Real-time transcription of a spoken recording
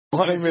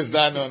Morning, Miss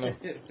Dan. No.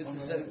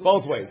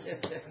 Both ways.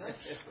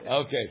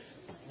 Okay.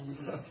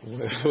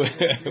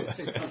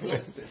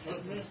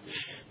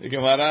 The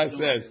Gemara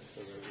says,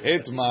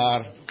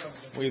 Itmar,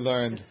 we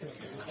learned,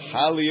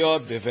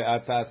 Haliot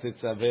ve'atat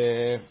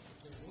tetzaveh.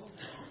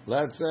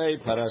 Let's say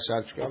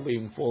Parashat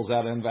Shkalim falls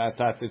out in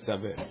ve'atat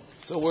tetzaveh.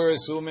 So we're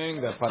assuming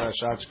that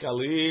Parashat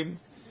Shkalim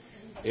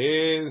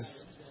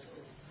is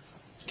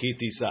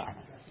Kitisa.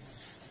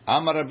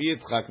 Amar Rabbi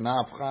Yitzchak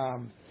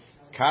Nafcha,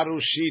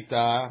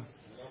 Karushita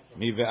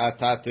mi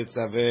ve'atat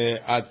tetzaveh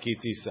ad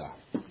Kitisa.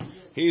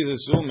 He's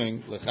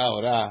assuming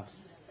lechaora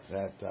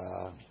that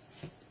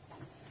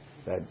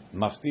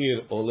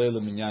maftir ole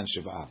leminyan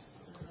shiv'ah.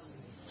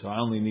 So I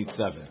only need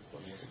 7.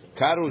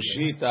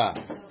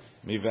 Karushita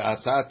mi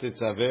ve'atat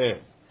tetzaveh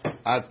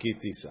ad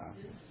Kitisa.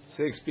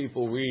 6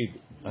 people read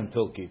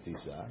until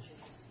Kitisa.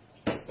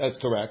 That's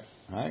correct,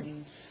 right?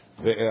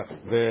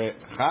 The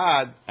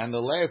Chad and the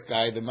last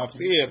guy, the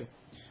maftir,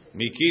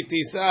 mi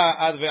Kitisa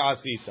ad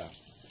ve'asita.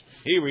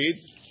 He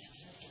reads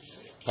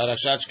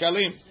Parashat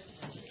Shkalim.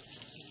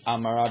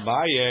 Amar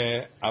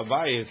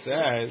Abaye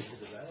says,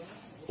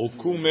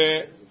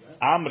 Ukume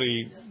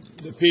Amri,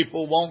 the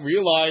people won't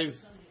realize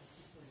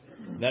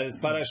that it's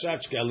Parashat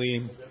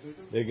Shkalim.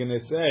 They're going to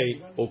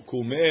say,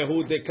 Ukume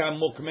hu dekam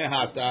mukme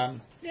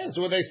hatam. Yes,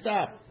 where they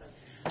stop.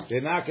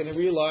 They're not going to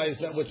realize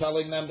that we're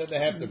telling them that they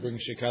have to bring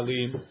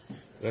Shekalim.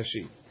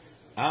 Rashi.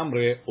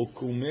 Amre,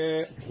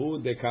 Ukume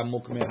hu dekam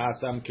mukme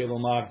hatam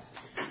kilomar.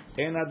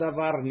 En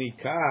adavar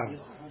nikar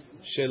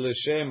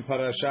sheleshem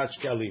Parashat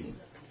Shkalim.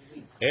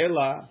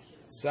 Ela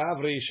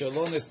savri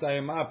shalom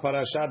estaima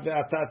parashat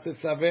ve'atat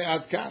tetzaveh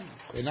ad kan.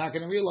 They're not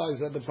going to realize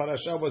that the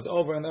parasha was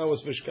over and that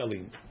was for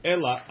Shkalim.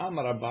 Ela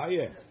amar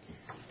Abaye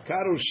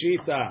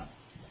karushita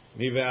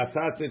mi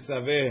ve'atat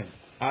tetzaveh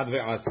ad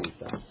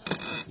ve'asita.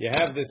 You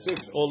have the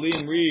 6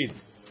 olim read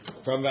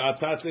from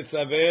ve'atat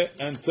tetzaveh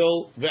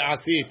until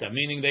ve'asita,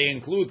 meaning they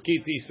include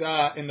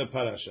kitisa in the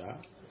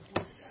parasha.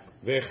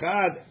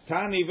 Ve'chad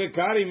tani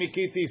ve'kari mi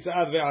kitisa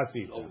ad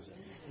ve'asita.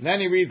 And then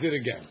he reads it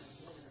again.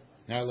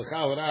 Now,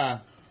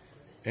 l'chaora,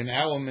 in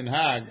our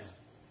minhag,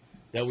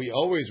 that we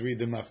always read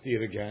the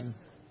maftir again,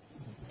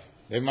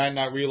 they might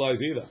not realize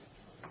either.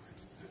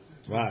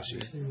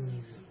 Rashi.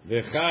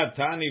 V'chad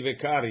tani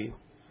v'kari,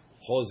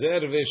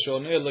 chozer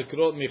v'shoneh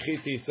lekrot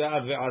michiti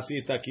sa'ad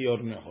ve'asita ki or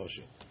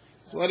nechoshe.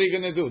 So what are you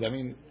going to do? I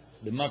mean,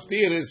 the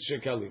maftir is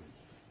shekalim.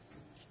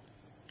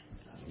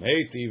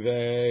 Meiti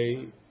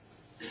vei.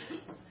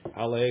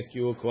 I'll ask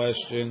you a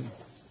question.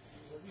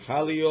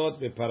 Haliot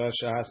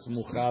beparasha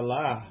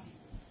smuchala.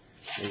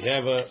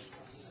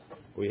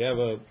 We have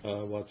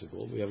a what's it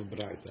called? We have a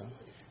braita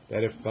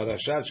that if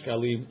Parashat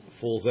Shkalim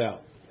falls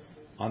out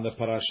on the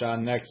parasha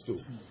next to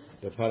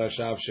the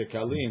parasha of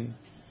Shekalim,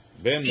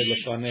 ben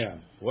milafanea,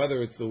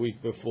 whether it's the week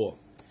before,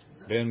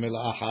 ben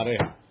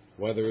milaachareha,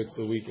 whether it's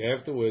the week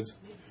afterwards,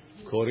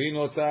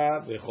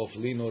 korinota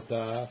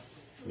vechoflinota,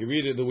 you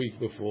read it the week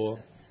before,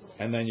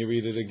 and then you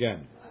read it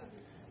again.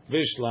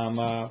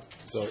 Vishlama.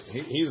 So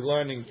he's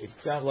learning. It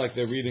sounds like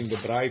they're reading the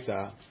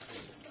braita.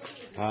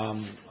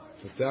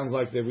 It sounds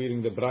like they're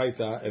reading the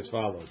braita as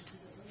follows.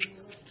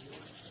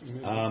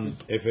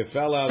 If it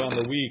fell out on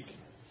the week,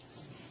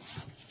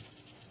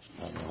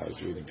 I don't know how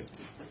he's reading it.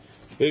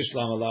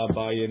 Bishlam ala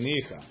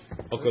ba'yenicha.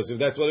 Because if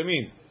that's what it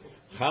means,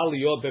 chal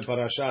yot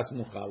beparashas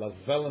muchala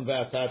fell in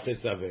ve'atat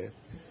tetzaveh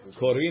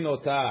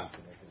korinota.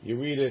 You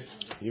read it.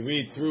 You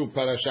read through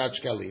Parashat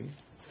Shkalim.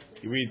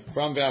 You read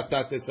from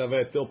ve'atat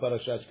tetzaveh till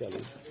Parashat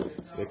Shkalim.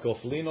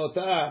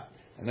 Ve'koflinota,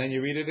 and then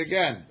you read it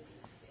again.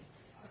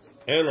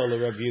 Elo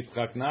Rabbi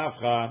Yitzchak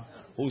Nafcha,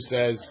 who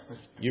says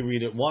you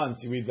read it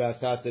once, you read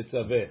ve'atat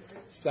tetzaveh,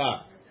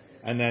 stop,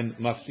 and then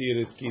maftir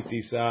is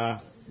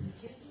kitisa,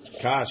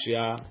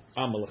 kashya,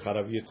 amal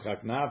Rabbi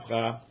Yitzchak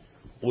Nafcha,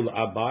 ul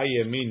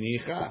Abaye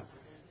minicha.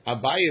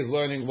 Abaye is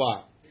learning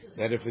what?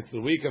 That if it's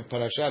the week of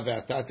Parashat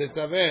ve'atat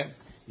tetzaveh,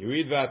 you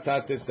read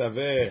ve'atat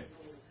tetzaveh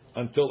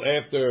until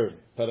after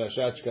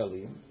Parashat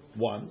Shkalim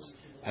once,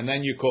 and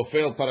then you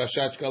kofel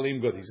Parashat Shkalim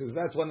good. He says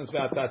that's when it's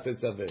ve'atat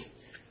tetzaveh.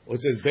 It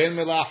says ben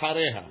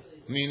mila'achareha,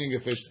 meaning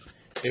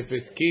if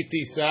it's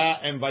kitisa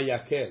and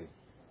vayakel,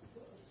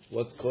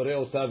 what's koreh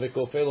ota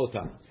vekofel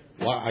ota?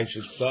 Why I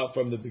should start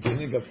from the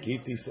beginning of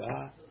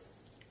kitisa?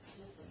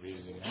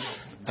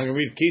 I can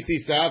read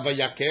kitisa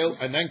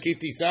vayakel and then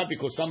kitisa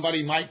because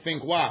somebody might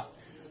think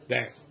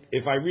that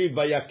if I read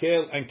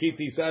vayakel and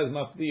kitisa is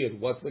maftir,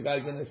 what's the guy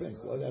going to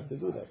think? What do I have to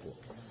do that for?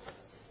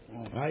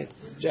 Right?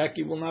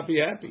 Jackie will not be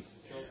happy.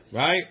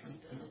 Right?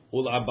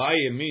 Ul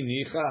Abaye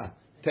minicha.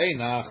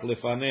 Teinach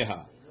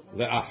lefaneha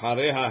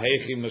leachareha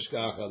heichi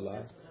meshkach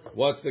Allah.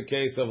 What's the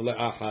case of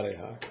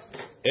leachareha?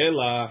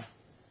 Ela,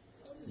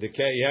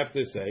 you have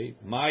to say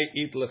my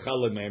it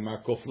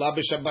lechalememar kofla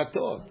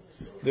b'shabbatot.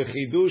 The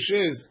chidush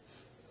is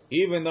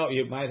even though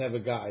you might have a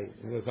guy,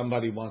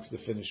 somebody wants to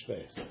finish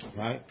fast,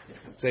 right?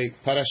 Say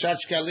Parashat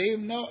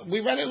Shkalim. No,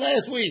 we read it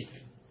last week.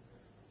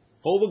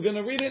 Oh, we're going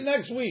to read it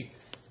next week.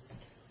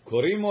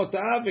 Korim ota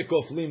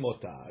v'koflim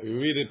ota. You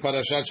read it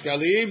Parashat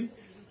Shkalim.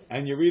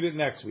 And you read it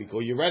next week,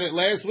 or you read it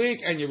last week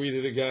and you read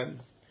it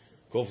again.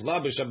 kofla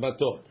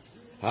b'Shabbatot.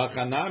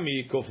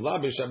 Hachanami kofla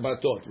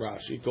b'Shabbatot.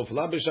 Rashi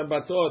kofla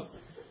b'Shabbatot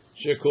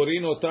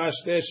shekorin ota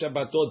shte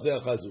Shabbatot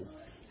zel chazu.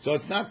 So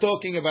it's not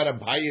talking about a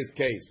bias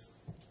case.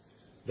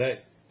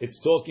 That it's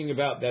talking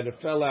about that it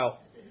fell out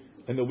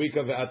in the week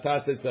of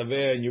Atat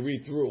Tetzaveh and you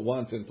read through it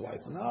once and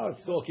twice. No,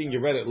 it's talking. You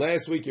read it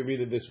last week. You read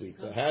it this week.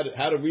 So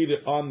how to read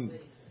it on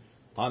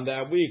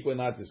that week? We're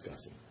not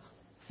discussing.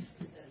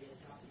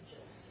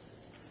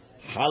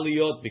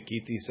 Haliyot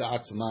b'Kitisa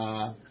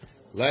atzma.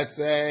 Let's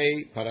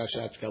say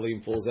Parashat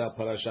Shkalim falls out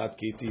Parashat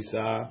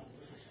Kitisa.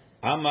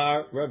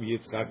 Amar Rabbi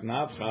Yitzchak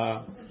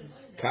Nafcha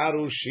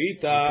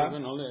Karushita.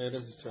 Only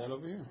Eretz Israel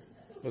over here.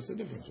 What's the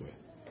difference with?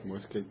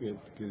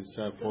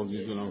 Kitisa falls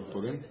usually on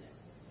Purim.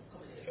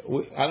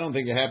 I don't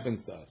think it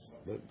happens to us,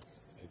 but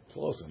it's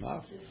close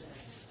enough.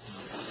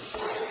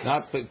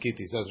 Not Kitisa,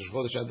 it's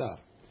Chodesh Adar,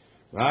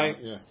 right?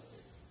 Yeah.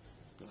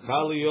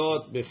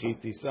 Chaliyot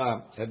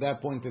b'Chitisa. At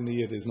that point in the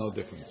year, there's no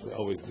difference. We're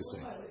always the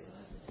same.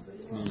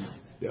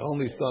 They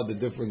only start the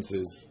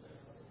differences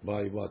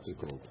by what's it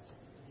called?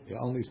 They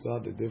only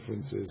start the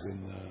differences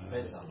in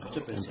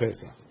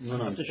Pesach. No,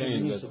 I'm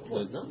saying that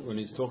when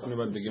he's talking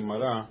about the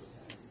Gemara,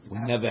 we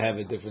never have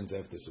a difference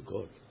after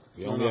Sukkot.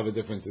 We only have a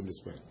difference in the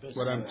spring.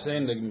 What I'm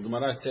saying, the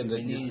Gemara said that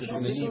he's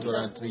finished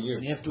around 3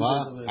 years.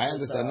 I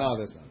understand. No,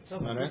 that's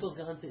not. No, people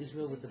go to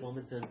Israel with the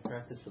moments and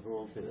practice the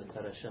wrong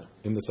parasha.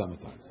 In the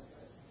summertime.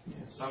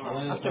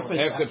 After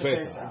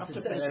Pesach.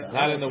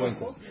 Not in the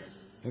winter.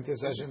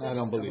 Intercession, I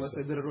don't believe so.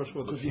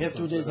 Because you have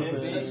 2 days of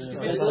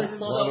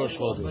Not Rosh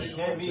Chodesh.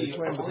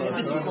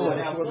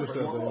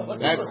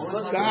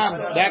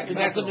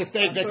 That's a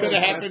mistake that could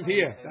have happened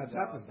here. That's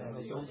happened.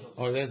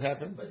 Oh, that's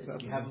happened?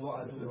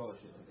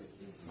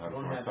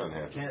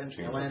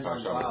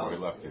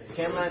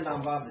 Can't land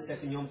on Vav. The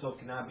second Yom Tov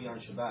cannot be on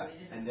Shabbat,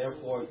 and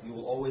therefore you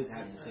will always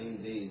have the same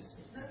days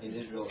in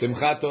Israel.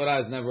 Simchat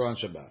Torah is never on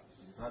Shabbat.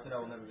 Simchat Torah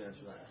will never be on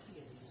Shabbat.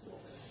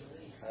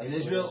 In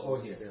Israel or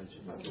here?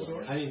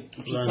 I mean,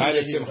 right,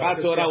 if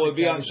Simchat Torah would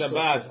be on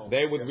Shabbat,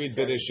 they would read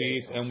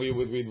Bereshit and we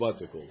would read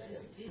what's it called?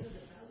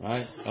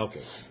 Right?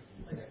 Okay.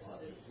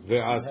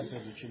 Yeah,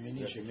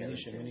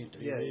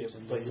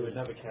 but you would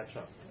never catch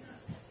up.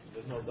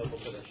 There's no double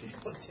Bereshit.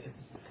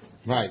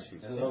 Right.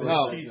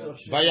 No.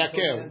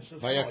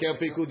 Vayakel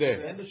Pikudeh.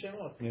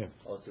 Yeah.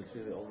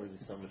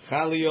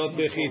 Chaliyot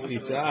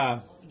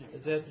b'Chitisa.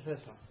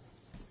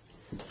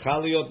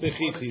 Chaliyot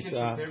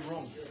b'Chitisa.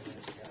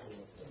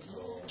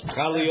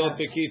 Chaliyot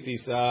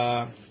b'Kitisa.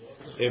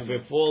 If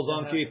it falls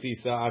on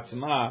Kitisa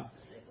Atzma,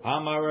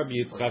 Amar Rabbi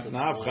Yitzchak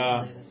Nafcha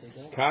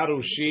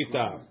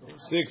Karushita.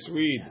 6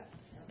 read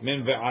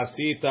Min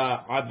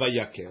ve'asita ad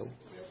vayakel.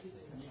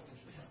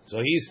 So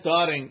he's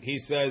starting. He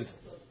says,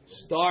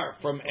 start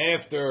from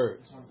after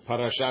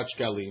Parashat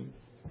Shkalim,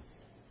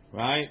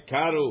 right?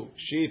 Karu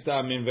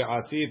Shita Min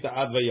ve'asita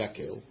ad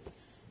vayakel.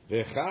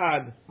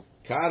 Vechad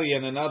Kari,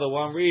 and another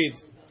one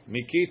reads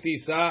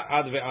Mikitisa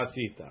ad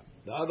ve'asita.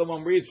 The other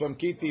one reads from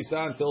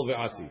Kitisa until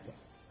ve'asita.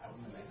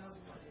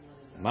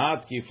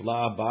 Mat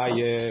kifla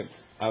Abaye.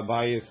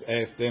 Abaye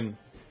asked him,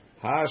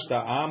 Hashta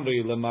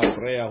Amri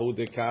lemafreyahu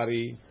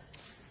dekari.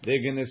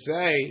 They're going to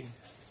say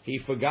he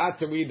forgot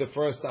to read the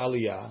first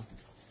aliyah.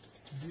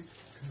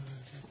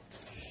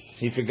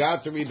 He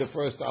forgot to read the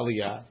first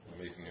aliyah,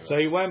 so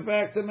he went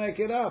back to make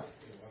it up.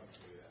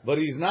 But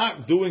he's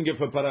not doing it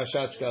for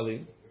Parashat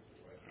Shkalim.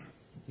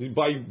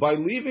 By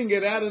leaving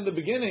it out in the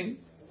beginning,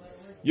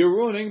 you're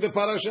ruining the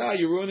parasha.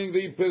 You're ruining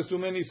the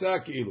Pesumei Nisa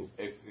Kilu.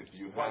 If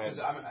you had,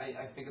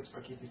 I think it's for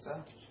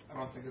Kitisa. I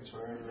don't think it's for.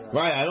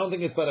 Right, I don't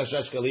think it's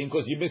Parashat Shkalim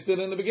because you missed it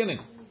in the beginning.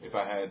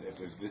 if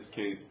it's this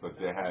case, but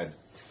they had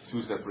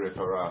 2 separate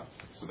Torah,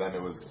 so then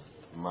it was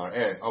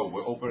Mar'eh. Oh,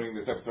 we're opening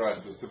the separate Torah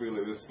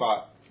specifically this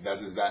spot.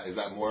 Is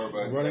that more of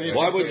a?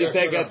 Why would you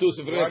take out 2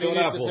 separate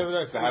Torah for?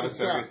 To have a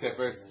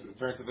separate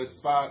return to this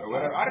spot or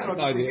whatever. I don't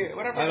know.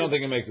 I don't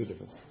think it makes a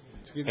difference.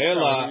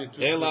 Ela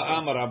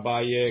Amar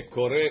Abaye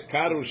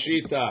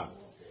Karushita.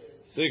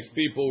 6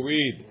 people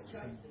read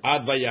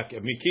Ad Vayakel.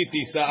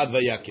 Mikitisa Ad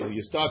Vayakel.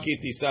 You start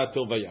Kitisa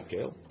till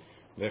Vayakel.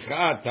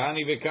 Vechad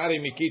Tani Vekari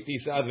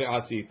Mikitisa Ad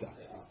Ve'asita.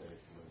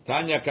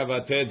 Tanya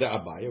Kavate Da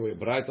Abaye. We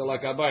bright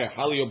like Abaye.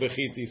 Halio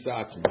Bechitisa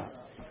Atzma.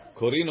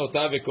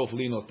 Korinota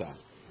Vekoflinota.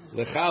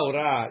 Lecha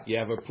Ora. You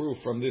have a proof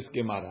from this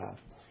Gemara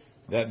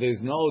that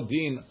there's no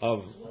din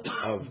of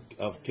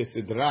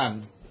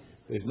Kesidran.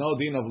 There's no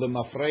din of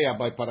Lemafreya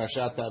by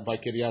Parashata by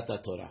Kiryat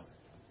Torah.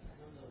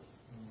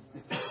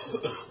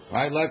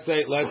 Right? Let's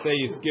say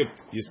you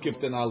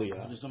skipped an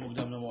aliyah.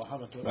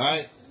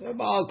 Right?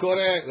 Baal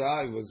Koreh,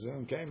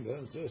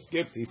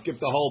 he skipped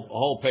the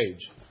whole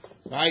page.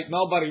 Right?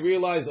 Nobody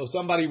realized, or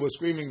somebody was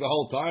screaming the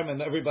whole time,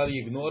 and everybody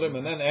ignored him,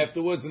 and then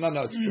afterwards, no,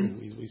 it's true.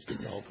 We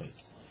skipped the whole page.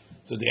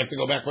 So do you have to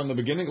go back from the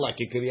beginning, like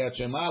in Kiryat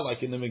Shema,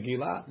 like in the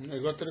Megillah?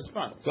 Go to the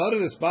spot. Go to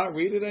the spot,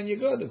 read it, and you're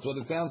good. That's what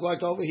it sounds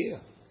like over here.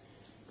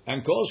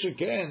 And Kol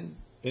Sheken,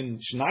 in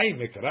Shnai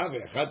Mekra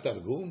ve'echad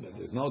Targum, that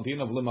there's no din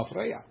of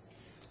Lemafreya.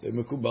 The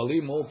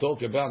Mekubalim all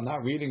talk about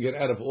not reading it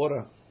out of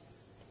order.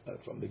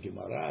 From the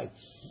Gemara,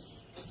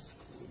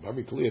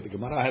 Very clear. The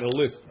Gemara had a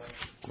list,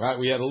 right?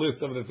 We had a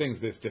list of the things.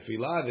 There's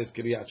Tefillah, there's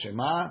Kiryat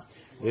Shema,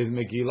 there's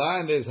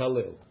Megillah, and there's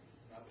Hallel.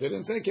 They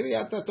didn't say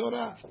Kiryat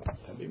Torah.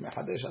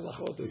 There's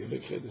a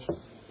big chiddush.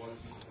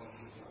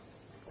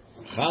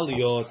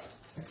 Chaliot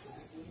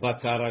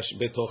Batarash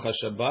Betoch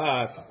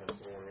HaShabbat.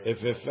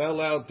 If it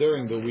fell out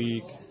during the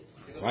week,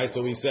 right?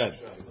 So we said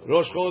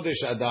Rosh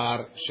Chodesh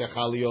Adar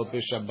Shechaliot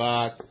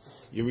B'Shabbat.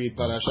 You read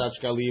Parashat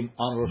Shkalim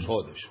on Rosh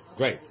Chodesh.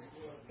 Great.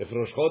 If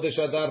Rosh Chodesh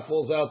Adar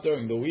falls out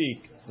during the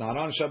week, it's not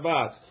on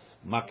Shabbat.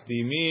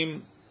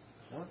 Makdimim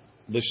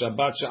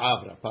B'Shabbat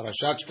She'avra.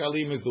 Parashat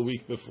Shkalim is the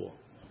week before.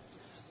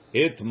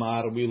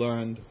 Itmar, we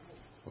learned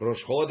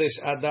Rosh Chodesh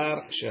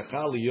Adar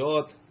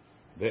Shechaliot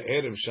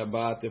Be'erev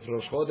Shabbat. If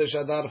Rosh Chodesh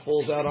Adar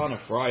falls out on a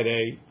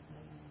Friday,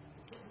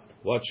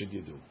 what should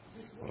you do?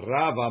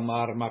 Rav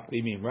Amar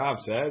Makdimim. Rav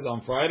says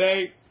on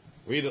Friday,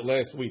 read it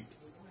last week.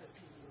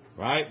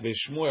 Right?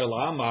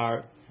 V'Shmuel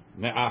Amar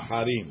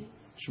Me'acharim.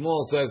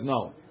 Shmuel says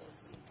no.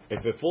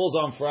 If it falls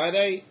on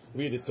Friday,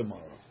 read it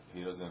tomorrow.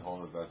 He doesn't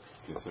hold it that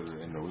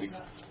considered in the week.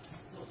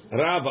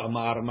 Rav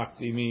Amar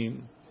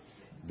Makdimim.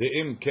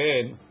 De'im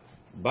ken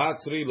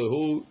Batzri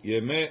Lehu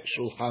Yemeh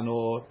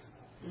Shulchanot.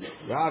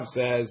 Rav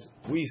says,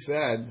 we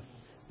said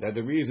that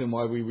the reason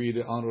why we read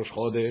it on Rosh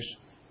Chodesh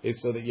is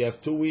so that you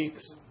have 2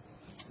 weeks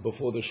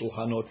before the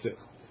Shulchanot sit.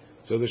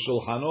 So the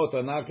Shulchanot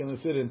are not going to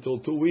sit until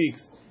 2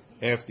 weeks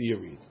after you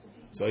read.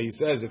 So he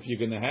says if you're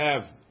going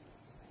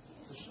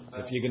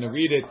to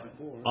read it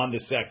on the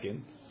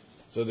 2nd,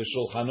 so the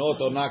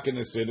Shulchanot are not going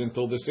to sit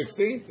until the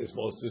 16th. They're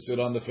supposed to sit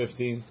on the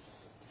 15th.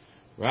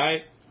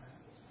 Right?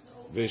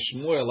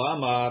 V'Shmuel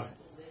Amar,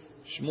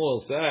 Shmuel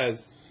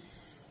says,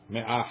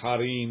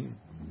 Me'acharim,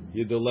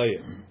 you delay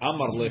it.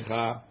 Amar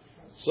lecha,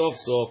 sof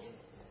sof,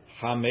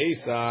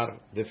 Hameisar,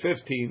 the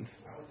 15th,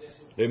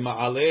 the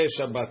Ma'aleh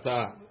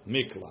Shabbata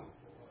Mikla,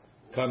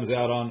 comes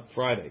out on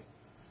Friday.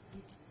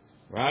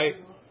 Right?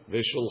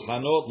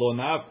 V'Shulchanot lo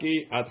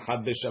nafki ad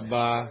had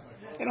b'Shabbat.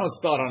 They don't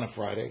start on a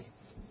Friday.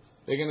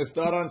 They're going to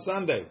start on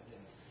Sunday.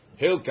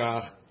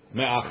 Hilkach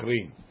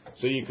me'achrim.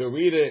 So you can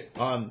read it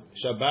on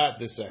Shabbat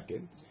the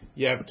 2nd.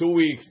 You have 2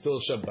 weeks till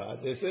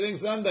Shabbat. They're sitting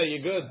Sunday.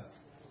 You're good.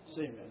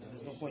 Same,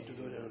 there's no point to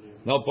do it earlier.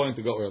 No point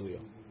to go earlier.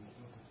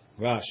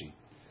 Rashi.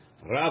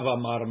 Rav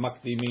Amar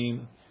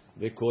Makdimim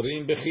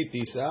v'korim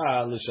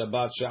b'chitisa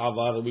l'Shabbat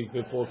she'avar the week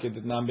before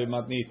kedetnam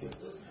b'matniti.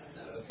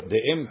 The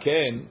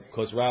imken,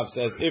 because Rav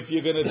says if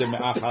you're going to do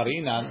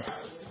me'acharinan,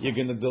 you're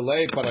going to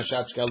delay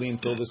Parashat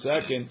Shkalim till the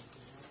 2nd.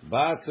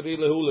 Batzri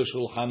lehu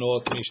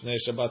l'shulchanot mishnei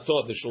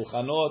Shabbatot. The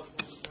shulchanot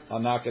are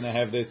not going to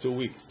have their 2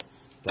 weeks.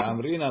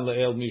 Ta'amrinan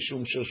le'el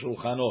mishum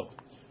shulchanot.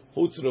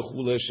 Hutzrechu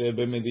le'sheh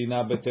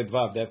b'medina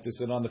b'tedvav. They have to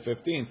sit on the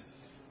 15th.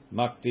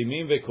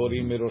 Maktimim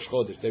ve'korim mirosh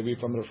chodesh. They read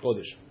from Rosh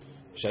Chodesh.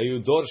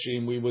 Shayu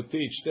dorshim, we would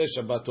teach te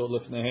Shabbatot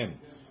lefnehem.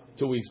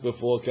 2 weeks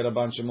before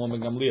Keraban Shimon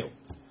and Gamliel.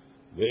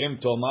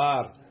 Ve'im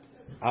tomar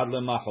ad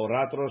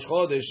lemachorat Rosh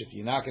Chodesh. If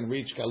you're not going to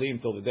reach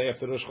Kalim till the day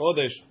after Rosh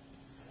Chodesh,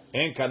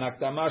 en kanak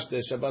tamash te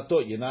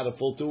Shabbatot. You're not a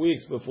full 2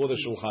 weeks before the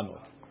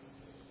Shulchanot.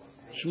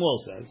 Shmuel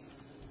says,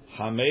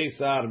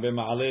 Hameisar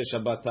b'ma'aleh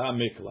Shabbata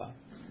mikla.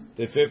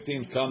 The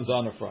 15th comes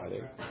on a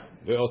Friday.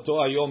 Ve'oto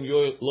hayom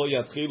lo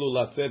yatchilu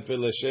latzet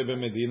ve'leshev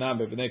b'medina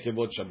b'vnei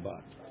kevod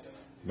Shabbat.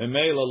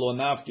 Memela lo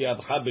nafki ad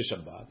chad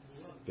b'Shabbat.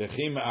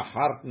 Ve'chim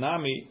me'achart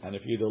nami. And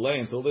if you delay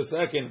until the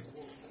 2nd,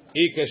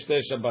 ikesh te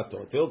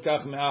Shabbatot.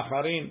 Hilkach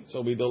me'acharin.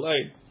 So we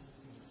delay.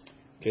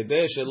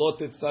 Kedei shelo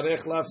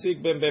titzarech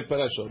lafsik ben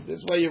be'perashot.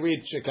 This way you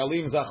read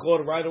Shekalim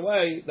Zachor right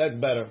away. That's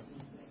better.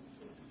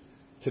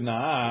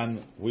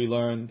 Tanaan, we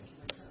learned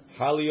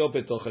Halio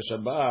betoch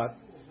Shabbat.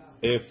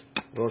 If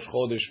Rosh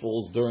Chodesh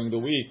falls during the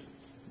week,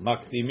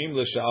 Maktimim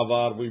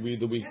l'shavar, we read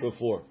the week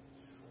before.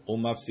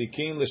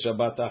 Umafsikin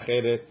l'shabbat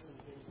acheret,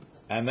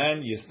 and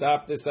then you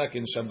stop the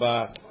 2nd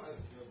Shabbat.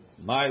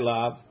 My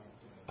love,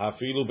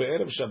 afilu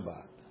be'erev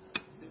Shabbat.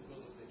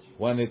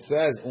 When it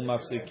says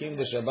umafsikin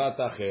l'shabbat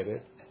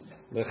acheret,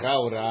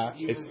 l'chaura,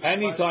 it's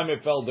any time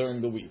it fell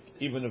during the week,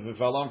 even if it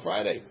fell on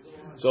Friday.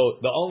 So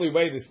the only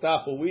way to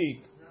stop a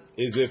week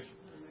is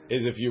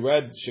if you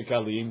read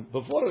Shekalim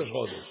before Rosh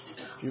Chodesh.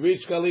 If you read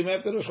Shekalim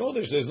after Rosh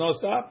Chodesh, there's no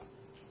stop.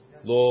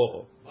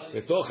 Lo.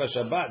 Betoch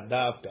Shabbat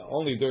davka.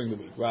 Only during the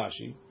week.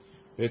 Rashi.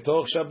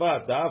 Betoch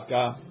Shabbat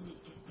davka.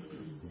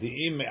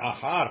 Di'im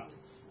me'achart.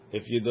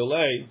 If you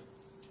delay,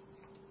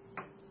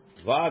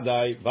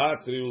 Vadai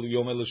batzri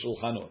yom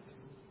l'shulchanot.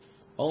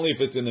 Only if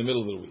it's in the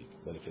middle of the week.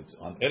 But if it's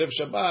on Erev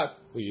Shabbat,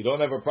 where you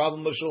don't have a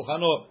problem with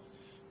shulchanot,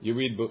 you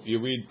read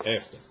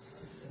after.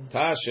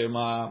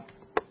 Tashema.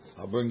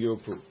 I'll bring you a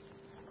proof.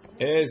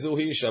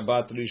 Ezuhi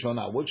Shabbat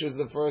Rishona. Which is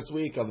the first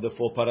week of the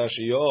 4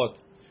 parashiyot?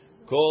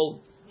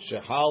 Kol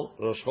Shehal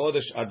Rosh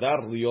Chodesh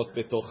Adar Liot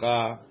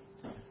Betocha.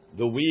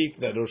 The week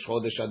that Rosh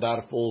Chodesh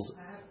Adar falls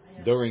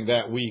during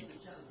that week.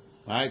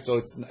 Right?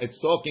 So it's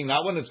talking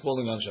not when it's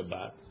falling on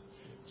Shabbat.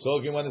 It's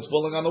talking when it's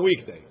falling on the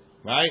weekday.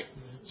 Right?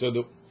 So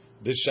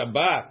the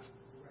Shabbat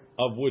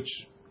of which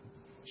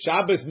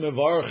Shabbos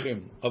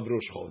Mevarchim of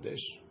Rosh Chodesh.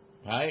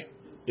 Right?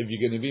 If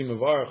you're going to be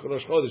Mevarch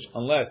Rosh Chodesh,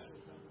 unless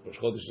Rosh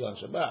Chodesh is on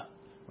Shabbat.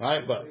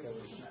 right?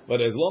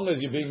 But as long as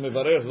you're being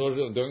mevarech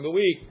during the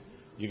week,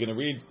 you're gonna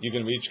read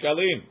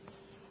shkalim.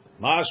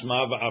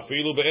 Mashma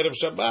va'afilu be'erev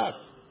Shabbat.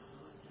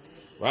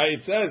 Right?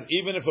 It says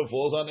even if it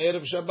falls on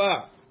erev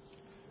Shabbat.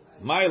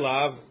 My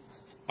love,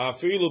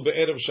 afilu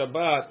be'erev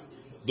Shabbat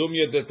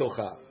dumya de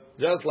tocha.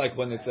 Just like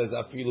when it says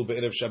afilu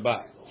be'erev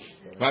Shabbat.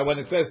 Right? When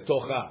it says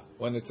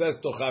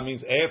tocha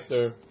means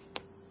after.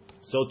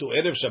 So to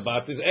erev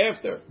Shabbat is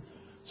after.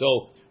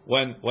 So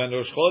when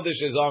Rosh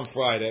Chodesh is on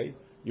Friday,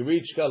 you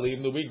read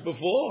shkalim the week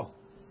before.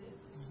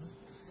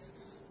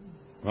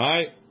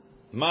 Right?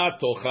 Ma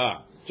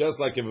tocha.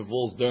 Just like if it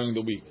falls during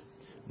the week.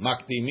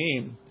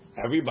 Makdimim,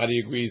 everybody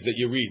agrees that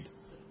you read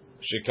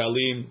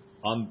shekalim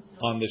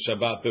on the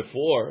Shabbat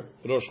before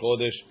Rosh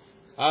Chodesh,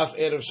 af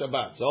erev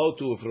Shabbat. So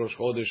too, if Rosh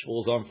Chodesh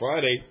falls on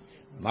Friday,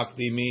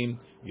 makdimim,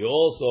 you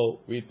also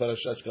read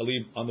Parashat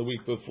Shkalim on the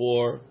week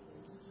before.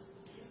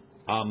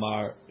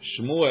 Amar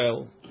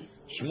Shmuel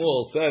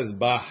says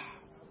bah.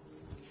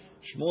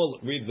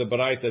 Shmuel reads the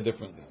Baraita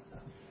differently.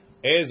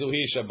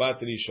 Ezuhi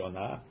Shabbat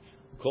Rishona.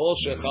 Kol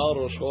shechal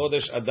Rosh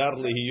Chodesh Adar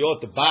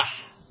lihiyot bah,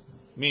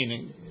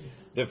 meaning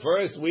the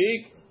first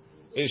week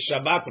is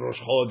Shabbat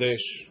Rosh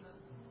Chodesh.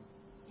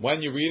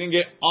 When you're reading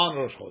it on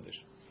Rosh Chodesh,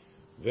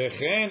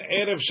 v'chen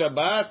erev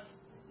Shabbat,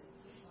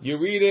 you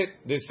read it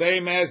the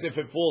same as if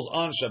it falls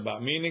on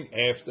Shabbat, meaning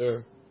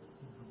after.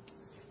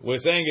 We're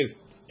saying is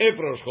if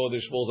Rosh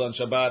Chodesh falls on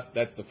Shabbat,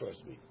 that's the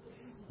first week.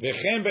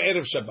 V'chen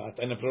be'erev Shabbat,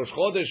 and if Rosh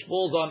Chodesh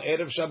falls on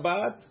erev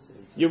Shabbat,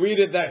 you read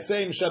it that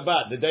same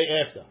Shabbat, the day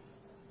after.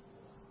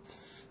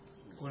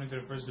 According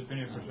to the first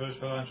opinion, for Rosh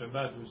Chodesh on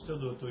Shabbat, we still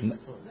do it 2 weeks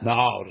before.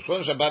 No, Rosh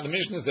Chodesh Shabbat, the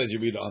Mishnah says you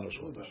read it on Rosh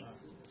Chodesh.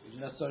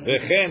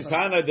 V'chen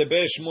Tana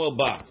debe Shmuel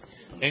ba.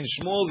 In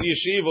Shmuel's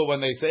yeshiva,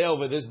 when they say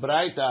over this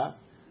Braita,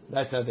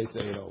 that's how they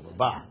say it over.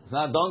 Ba. It's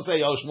not, don't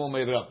say, oh, Shmuel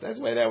made it up. That's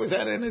why they always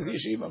had it in his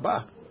yeshiva.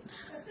 Ba.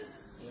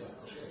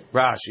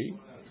 Rashi.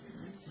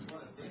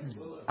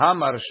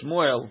 Amar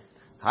Shmuel,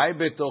 Hai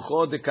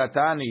betocho de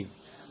katani,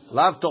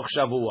 lav toch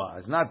shavua.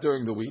 It's not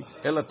during the week.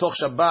 Ela toch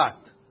Shabbat,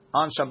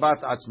 on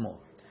Shabbat atzmo.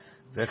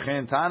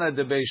 V'chen Tana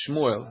debe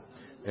Shmuel,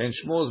 in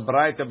Shmuel's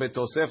Braita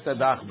betosefta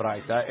dach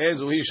Braita,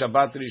 ezu hi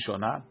Shabbat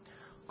Rishona,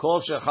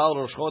 kol shechal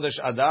Rosh Chodesh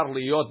Adar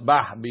liyot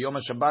bah biyom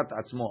Shabbat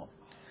atzmo.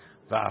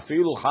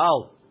 Va'afilu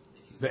chal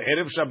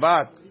be'erev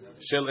Shabbat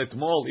shel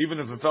etmol, even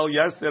if it fell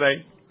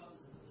yesterday,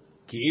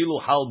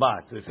 ki'ilu hal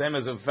bat, the same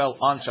as if it fell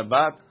on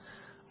Shabbat,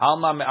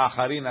 alma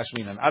me'acharin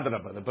ashminan.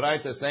 Adrabah, the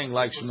Braita is saying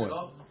like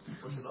Shmuel.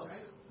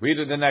 Read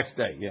it the next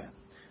day, yeah.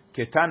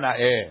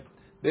 Ketana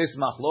this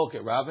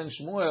machloket Rav and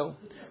Shmuel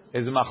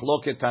is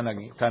machloket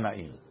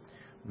Tanaim.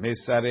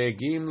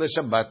 Mesaregim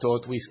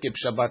leShabbatot, we skip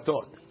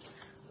Shabbatot.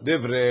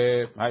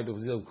 Divre,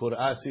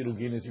 Qur'an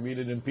Sirugin is you read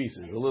it in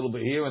pieces, a little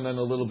bit here and then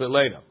a little bit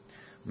later.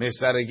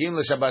 Mesaregim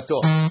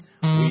leShabbatot,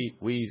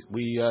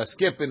 we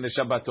skip in the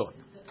Shabbatot.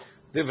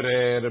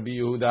 Divre Rabbi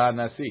Yehuda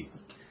Nasi,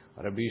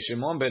 Rabbi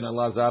Shimon ben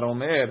Elazar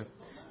Omer,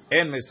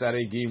 en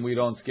mesaregim, we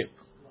don't skip.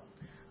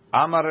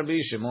 Amar Rabbi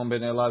Shimon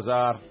ben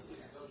Elazar,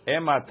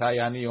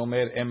 ematai ani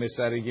omer en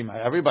mesaregim.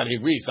 Everybody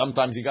agrees.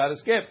 Sometimes you got to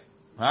skip,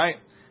 right?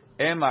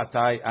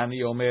 Ematai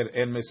ani omer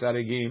en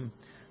mesaregim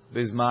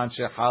bizman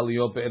shechal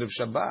yot be'erev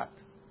Shabbat.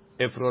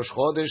 If Rosh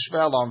Chodesh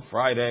fell on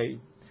Friday,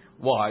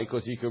 why?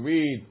 Because you can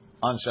read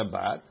on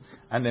Shabbat,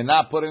 and they're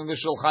not putting the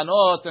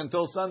Shulchanot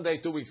until Sunday,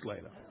 2 weeks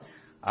later.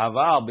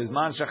 Aval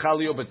bizman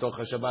shechal yot betoch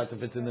Shabbat.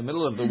 If it's in the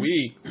middle of the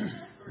week,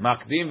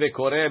 makdim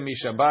vekoreh mi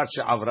Shabbat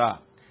she'avra.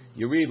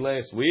 You read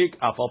last week,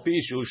 afal pi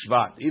shu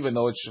Shvat, even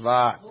though it's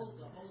Shvat.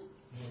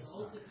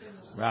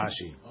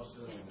 Rashi.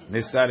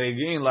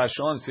 Nisaregin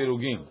lashon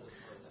sirugim.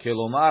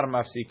 Kelomar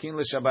mafsikin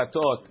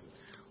leShabbatot.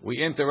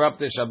 We interrupt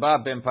the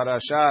Shabbat ben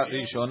parasha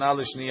rishona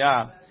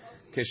l'shniya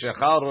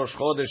keshechal Rosh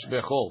Chodesh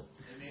bechol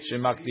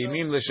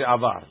shemakdimim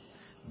leshe'avar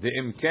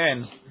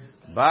deimken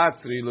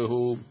batzri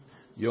lehu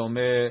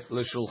yomeh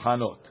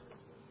leshulchanot.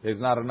 There's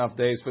not enough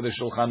days for the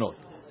shulchanot.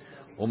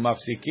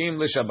 Umafsikim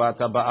leShabbat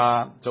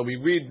haba. So we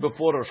read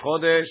before Rosh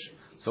Chodesh,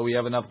 so we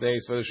have enough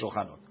days for the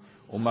shulchanot.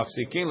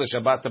 Umafsikim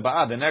leShabbat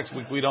haba. The next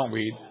week we don't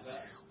read.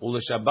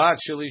 UleShabbat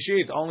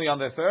shelishit, only on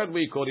the third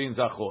week korin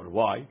zachor.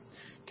 Why?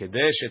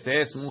 Kedesh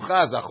etes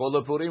mucha zachor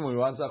lePurim. We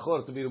want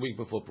zachor to be the week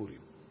before Purim.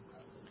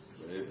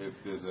 If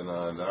there's an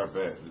Adar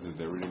Bet,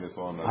 they're reading this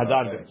on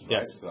Adar Bet,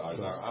 yes.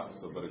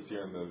 So but it's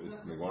here in the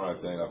Gemara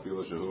saying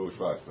Afilu Shehu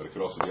Shvat, but it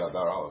could also be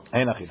Adar Aleph.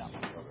 Ein achinam.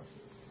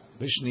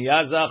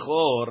 B'shniya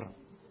zachor.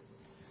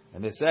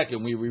 And the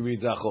second we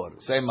read zachor.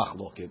 Same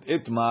machloket.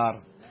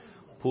 Itmar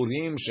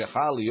Purim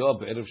shechal yot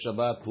be'erev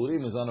Shabbat.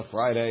 Purim is on a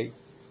Friday.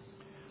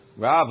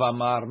 Rav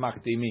Amar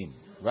Makdimim.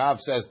 Rav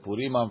says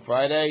Purim on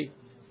Friday,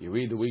 you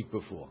read the week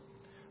before.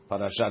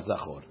 Parashat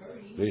Zachor.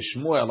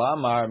 Shmuel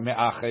Amar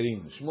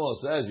Me'acherin. Shmuel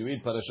says you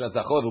read Parashat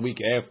Zachor the week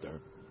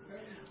after.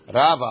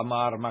 Rav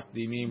Amar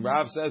Makdimim.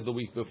 Rav says the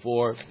week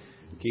before.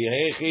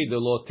 Ki hechi de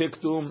lo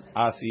tiktum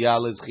asiyah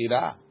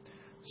lezchira.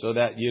 So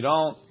that you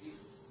don't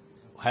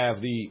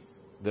have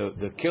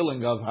the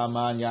killing of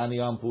Haman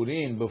Yani on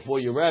Purim before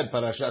you read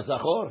Parashat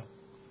Zachor.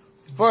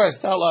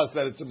 First tell us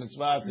that it's a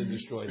mitzvah to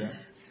destroy them.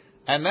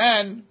 and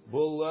then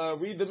we'll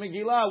read the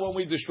Megillah when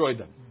we destroy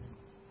them.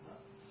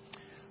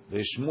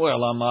 The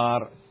Shmuel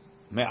Amar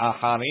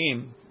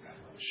Me'aharim.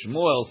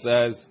 Shmuel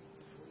says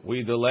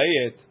we delay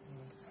it.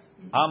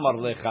 Amar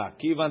lecha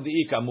kivan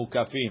diika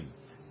mukafim.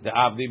 The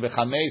Abdi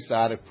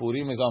b'chameisar. If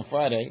Purim is on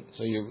Friday,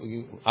 so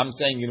I'm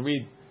saying you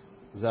read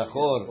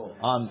Zachor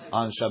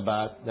on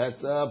Shabbat.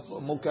 That's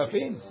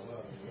mukafim.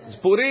 It's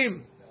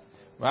Purim,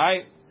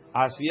 right?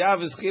 Asiyah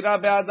v'schira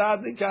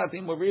be'adad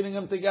dikatim. We're reading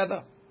them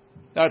together.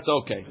 That's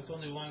okay. There's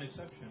only one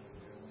exception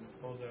when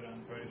it falls out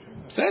on Friday.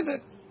 Said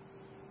it.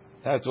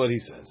 That's what he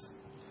says.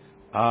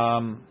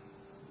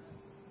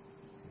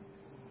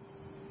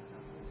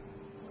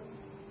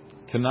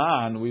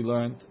 Tanan, we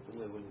learned.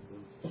 When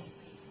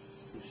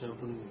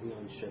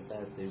on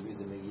Shabbat, they read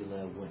the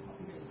Megillah when?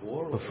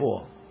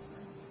 Before.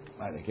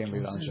 Right, they can't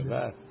read it on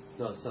Shabbat.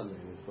 No, Sunday.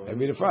 They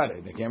read it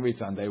Friday. They can't read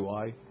Sunday.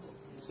 Why?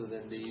 So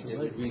then they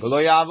would read. V'lo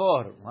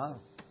ya'avor. Wow.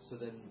 So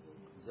then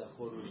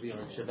Zachor would be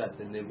on Shabbat.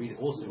 Then they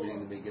also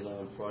reading the Megillah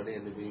on Friday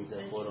and they're reading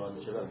Zachor on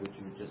Shabbat, which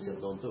you just said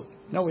don't do.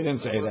 No, we didn't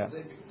say that.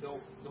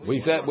 We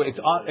said it's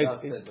on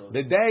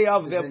the day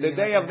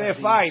of their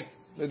fight.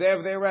 The day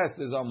of their rest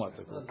is on what's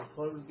it called?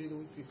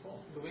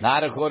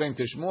 Not according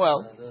to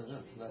Shmuel.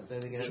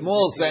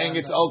 Shmuel's saying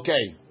it's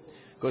okay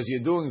because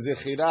you're doing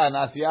Zechira and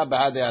Asiyah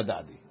B'Hadei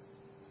Adadi.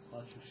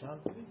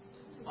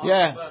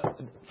 Yeah,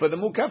 for the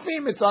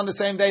Mukafim, it's on the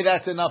same day.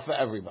 That's enough for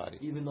everybody.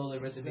 Even though they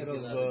read the Instead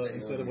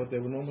Megillah of what they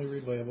would normally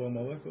read by Abu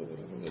Malek or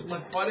whatever.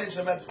 Like Friday and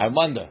Shabbat. I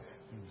wonder.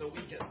 It's a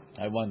weekend.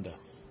 I wonder.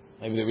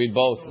 Maybe they read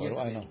both. What do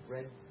I know?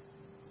 read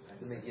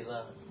the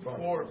Megillah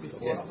Before.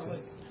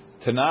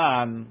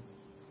 Tanan,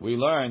 we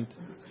learned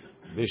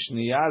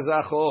Vishniya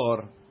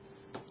Zachor.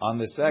 On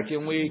the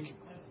second week,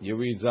 you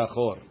read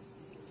Zachor.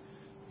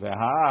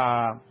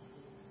 Veha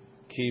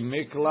ki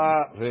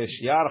mikla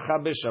resh yarcha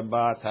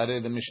b'Shabbat.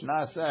 The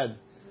Mishnah said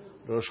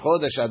Rosh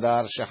Chodesh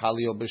Adar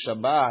shechalio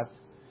b'Shabbat.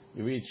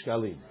 You read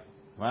Shkalim,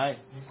 right?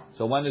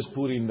 So when is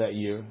Purim that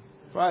year?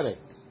 Friday,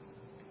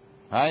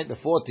 right? The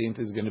 14th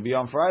is going to be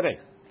on Friday,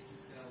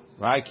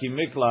 right? Ki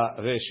mikla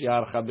resh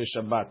yarcha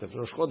b'Shabbat. If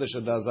Rosh Chodesh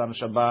Adar is on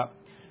Shabbat,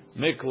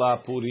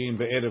 mikla Purim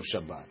be'erev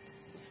Shabbat.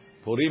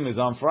 Purim is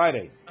on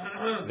Friday.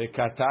 The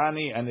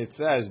Katani, and it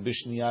says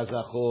Bishniya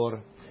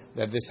Zachor,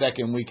 that the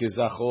second week is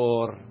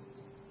Zachor.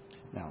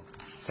 Now,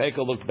 take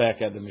a look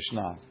back at the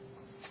Mishnah.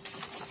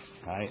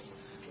 Right?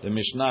 The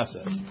Mishnah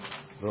says,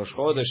 Rosh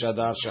Chodesh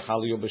Adar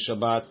shechaliyo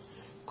b'Shabbat,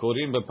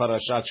 korim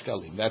b'parashat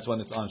Shkalim. That's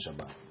when it's on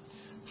Shabbat.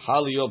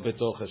 Chaliyo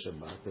b'toch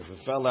Shabbat. If it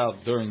fell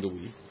out during the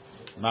week,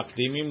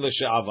 makdimim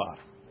l'she'avar.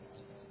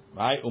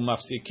 Right?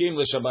 Umafsikim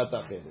l'Shabbat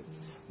acheret.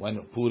 When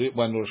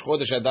Rosh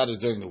Chodesh Adar is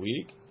during the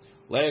week,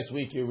 last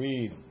week you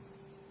read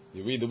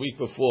the week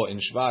before, in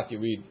Shvat you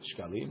read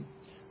Shkalim.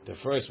 The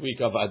first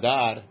week of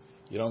Adar,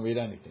 you don't read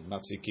anything,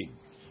 Mafsikim.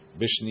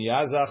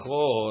 Bishniya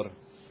Zachor,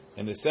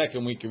 and the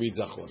second week you read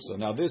Zachor. So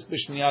now this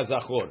Bishniya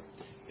Zachor,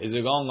 is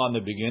it going on the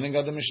beginning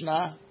of the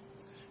Mishnah?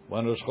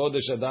 When Rosh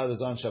Chodesh Adar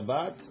is on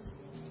Shabbat?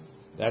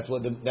 That's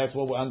what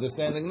we're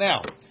understanding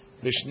now.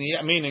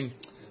 Bishniya, meaning,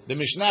 the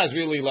Mishnah is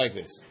really like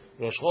this.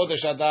 Rosh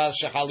Chodesh Adar,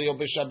 Shechalio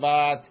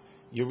b'Shabbat,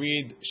 you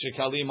read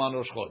Shekalim on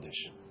Rosh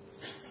Chodesh.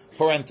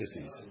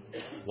 Parentheses.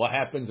 What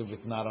happens if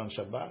it's not on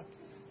Shabbat?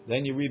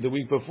 Then you read the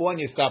week before and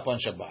you stop on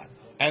Shabbat.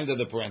 End of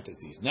the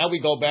parentheses. Now we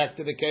go back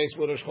to the case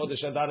where Rosh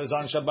Chodesh Adar is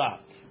on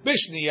Shabbat.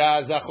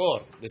 Bishniya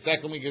Zachor. The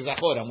second week is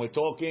Zachor. And we're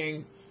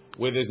talking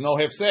where there's no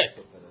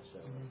hefsek.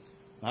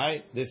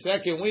 Right? The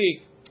second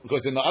week,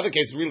 because in the other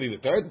case, it's really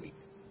the third week.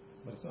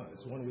 But it's not.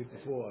 It's 1 week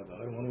before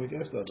Adar and 1 week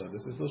after Adar.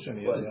 This is still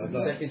Shani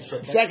Adar.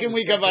 Second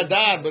week of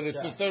Adar, but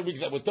it's the third week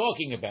that we're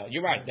talking about.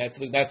 You're right. That's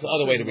the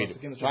other way to read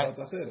it. Right?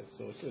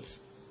 So it's good.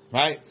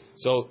 Right?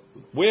 So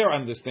we're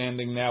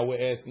understanding now,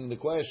 we're asking the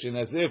question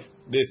as if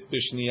this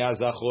Bishniya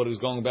Zachor is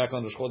going back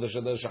on Rosh Chodesh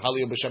Adar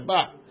Shechaliyo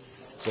b'Shabbat.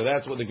 So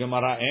that's what the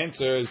Gemara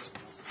answers.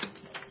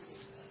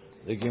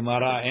 The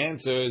Gemara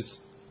answers,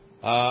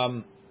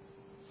 Amar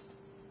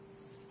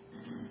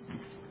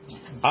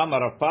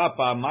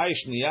Papa, Mai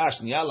Shniya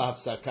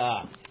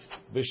Lahapsaka.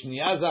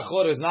 Bishniya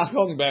Zachor is not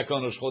going back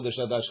on Rosh Chodesh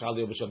Adar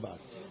Shechaliyo b'Shabbat.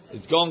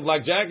 It's going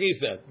like Jackie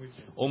said.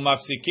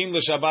 Umafsikim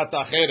l'Shabbat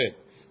acheret.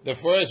 The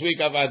first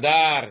week of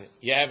Adar,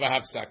 you have a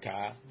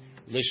hafsaka.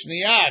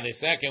 L'shniya, the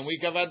second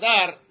week of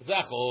Adar,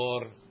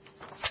 Zachor.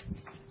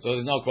 So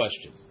there's no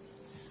question.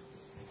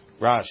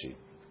 Rashi.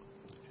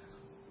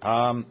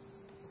 Tanan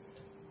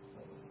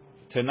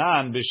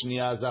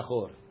b'shniya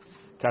Zachor.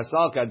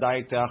 Kasal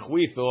kadai teach,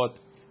 we thought,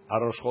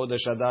 Rosh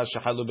Chodesh Adar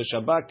shechalu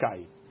b'Shabbat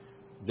kai.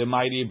 The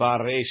mighty bar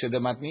reisha de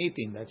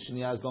matnitin. That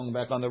shniya is going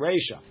back on the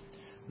reisha.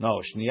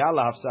 No, shniya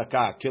la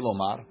hafsaka,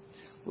 kilomar.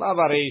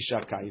 Lava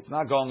reisha kai. It's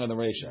not going on the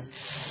reisha.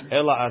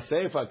 Ela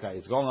aseifa kai.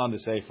 It's going on the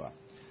seifa.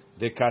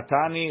 The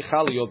katani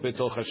chaliyot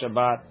betoch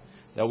Shabbat.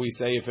 That we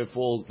say if it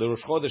falls, the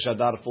Rosh Chodesh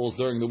Adar falls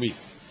during the week.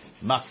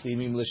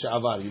 Makdimim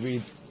l'shavar. You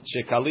read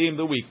shekalim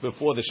the week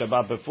before the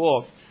Shabbat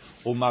before.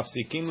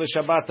 Umafsikim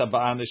l'Shabbat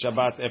ba'an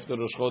l'Shabbat after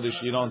Rosh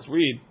Chodesh. You don't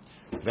read.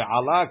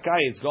 Ve'ala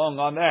kai. It's going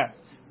on that.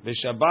 The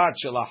Shabbat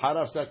shelachar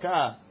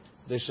hafsaka.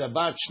 the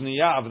Shabbat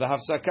Shniya of the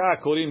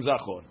Hafsaka Korim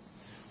Zachor.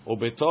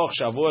 Ubetoch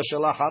Shavua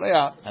Shel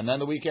Acharei, and then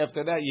the week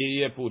after that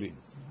Yehiyeh Purim.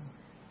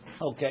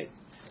 Okay.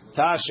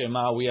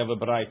 Tashema, we have a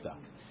Braita.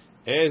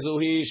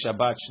 Ezuhi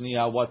Shabbat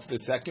Shniya. What's the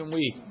second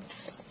week?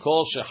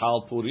 Kol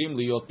Shechal Purim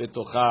Liot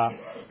Betocha.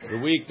 The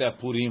week that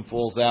Purim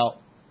falls out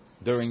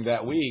during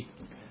that week.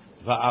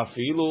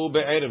 Va'afilu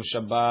be'erev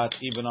Shabbat,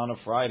 even on a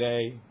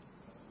Friday.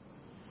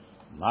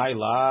 My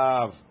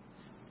love,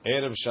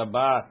 erev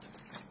Shabbat,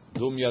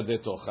 dumya de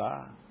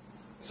tocha.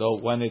 So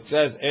when it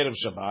says erev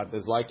Shabbat,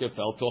 it's like it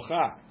fell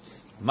tocha.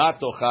 Ma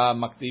tocha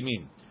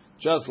makdimin.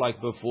 Just like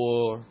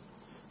before,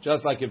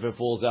 just like if it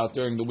falls out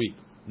during the week.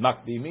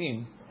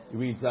 Makdimin, you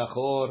read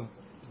Zachor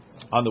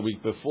on the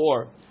week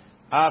before.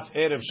 Af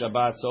erev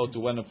Shabbat, so to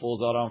when it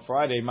falls out on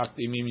Friday,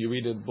 makdimim, you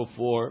read it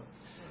before.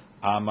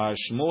 Amar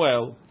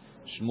Shmuel,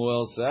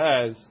 Shmuel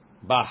says,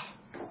 bah.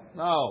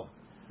 No.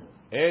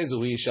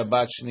 Ezuhi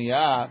Shabbat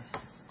Shniya,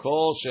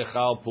 Kol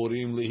Shechal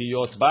Purim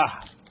Lihiyot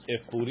Bah.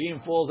 If Purim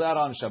falls out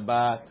on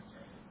Shabbat,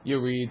 you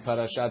read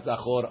Parashat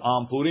Zachor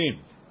on Purim.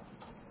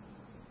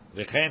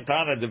 V'chein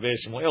Tana Devei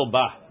Shmuel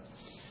Bah.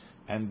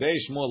 And Dei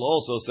Shmuel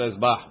also says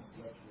Bah.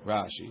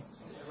 Rashi.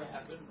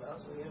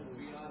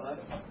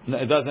 No,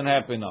 it doesn't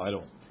happen. No, I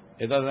don't.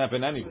 It doesn't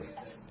happen anyway.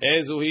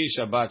 Ezuhi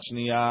Shabbat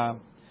Shniya,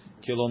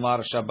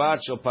 Kilomar Shabbat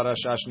Shel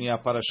Parashat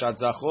Shniya Parashat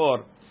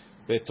Zachor,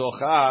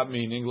 Betocha,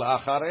 meaning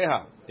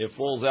La'achareha. It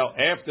falls out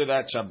after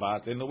that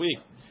Shabbat in the week.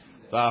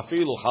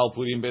 Va'afilu Chal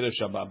Purim Berev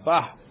Shabbat.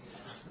 Bah.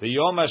 The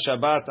Yom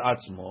HaShabbat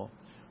Atzmo,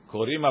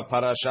 Korim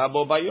HaParasha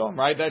Bo Bayom.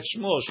 Right? That's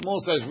Shmuel. Shmuel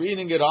says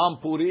reading it on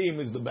Purim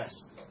is the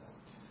best.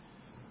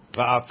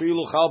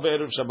 Va'afilu Chal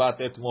Berev Shabbat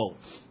Etmol.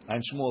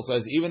 And Shmuel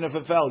says even if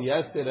it fell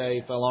yesterday,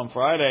 it fell on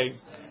Friday,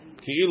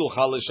 Ki'ilu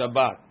Chal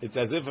Shabbat. It's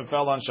as if it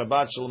fell on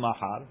Shabbat Shel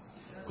Mahar.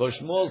 Because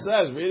Shmuel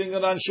says reading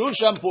it on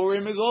Shushan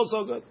Purim is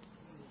also good.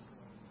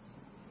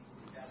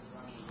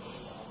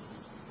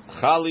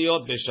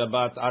 Chaliot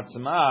b'Shabbat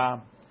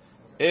atzma,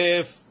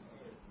 if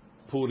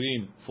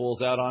Purim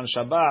falls out on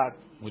Shabbat,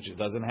 which it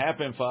doesn't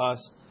happen for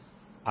us,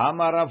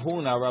 Amar Rav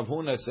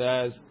Huna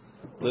says,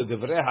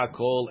 L'divrei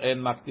hakol en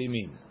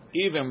makdimim.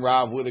 Even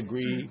Rav would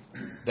agree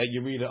that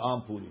you read it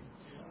on Purim.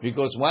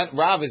 Because when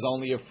Rav is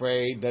only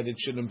afraid that it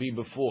shouldn't be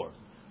before.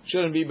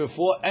 Shouldn't be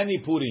before any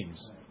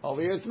Purims.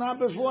 Over here it's not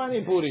before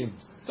any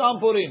Purims. It's on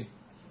Purim.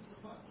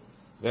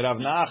 Rav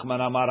Nachman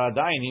Amar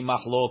Adayin hi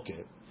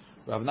machloket.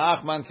 Rav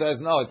Nachman says,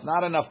 no, it's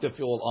not enough to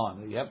fall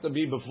on. You have to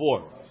be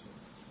before.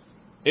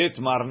 It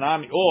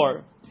marnami,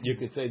 or you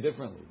could say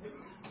differently.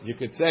 You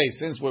could say,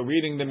 since we're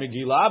reading the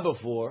Megillah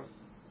before,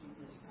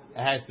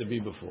 it has to be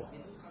before.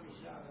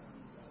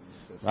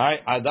 Right?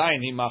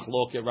 Adayin hi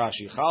machloket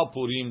Rashi.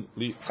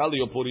 Chal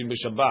yo Purim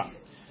b'Shabbat.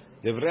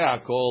 Divrei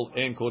hakol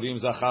en korim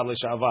zachar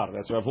l'shavar.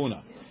 That's Rav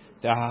Huna.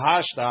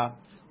 Tehahashta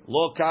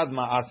lo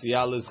kadma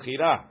asiyah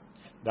l'zchira.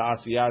 The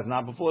asiyah is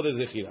not before the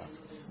zechira.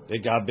 The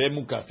gabe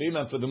mukafim,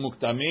 and for the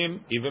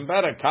muktamim, even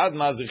better.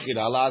 Kadma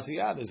zechira la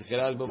asiyah. The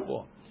zechira is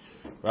before.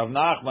 Rav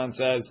Nachman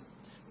says,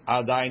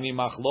 Adaini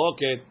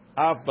machloket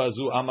af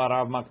bazu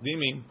amarav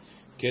makdimim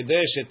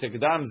kedei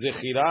shetekdam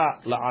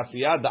zechira la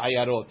asiyah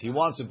da'ayarot. He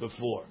wants it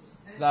before.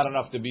 It's not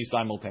enough to be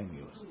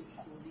simultaneous.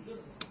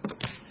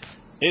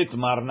 It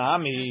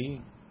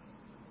marnami.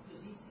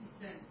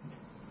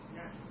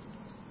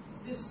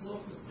 This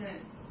slope is 10.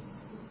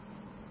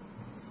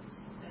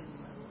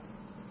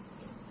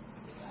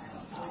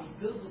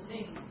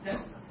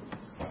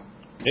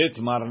 It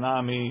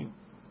marnami.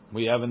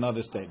 We have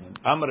another statement.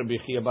 Amar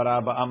bichia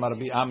baraba amar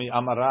bi ami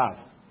amarav.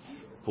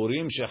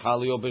 Purim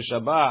shechalio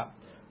b'Shabbat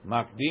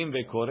makdim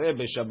vekore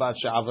b'Shabbat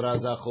she'avra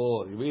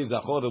zachor. You read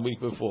zachor the week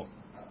before.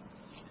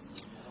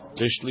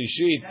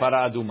 Tishlishit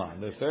paraduma.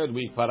 The third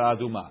week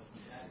paraduma.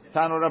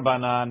 Tanu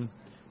Rabbanan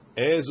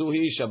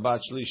ezuhi Shabbat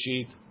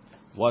shlishit.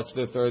 What's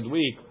the third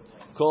week?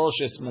 Kol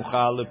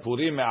shesmucha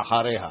lepurim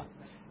me'achareha.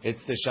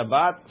 It's the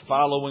Shabbat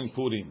following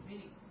Purim.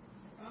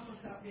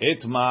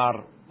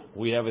 Itmar,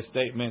 we have a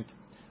statement.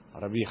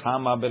 Rabbi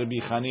Chama Rabbi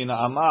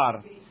Chanina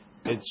Amar.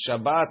 It's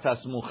Shabbat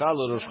hasmucha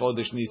l'Rosh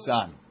Chodesh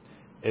Nisan.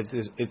 It's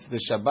the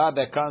Shabbat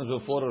that comes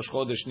before Rosh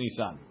Chodesh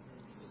Nisan.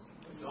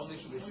 It's only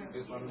Shlishi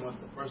based on what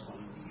the first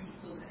one is.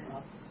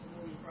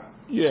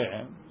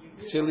 Yeah,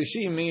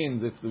 Shlishi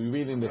means it's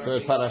reading the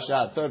third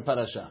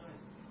parasha.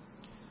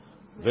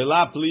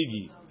 Vela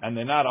pligi, and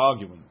they're not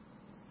arguing.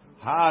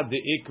 Ha de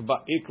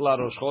ikla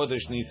Rosh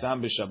Chodesh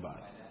Nisan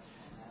b'Shabbat.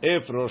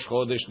 If Rosh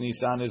Chodesh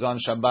Nisan is on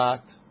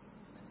Shabbat,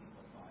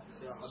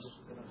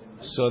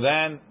 so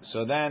then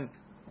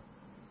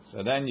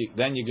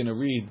you're going to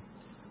read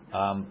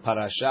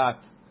Parashat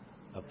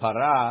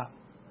Para,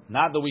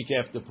 not the week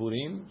after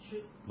Purim,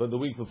 but the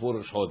week before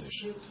Rosh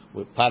Chodesh.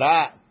 With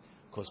Para,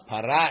 because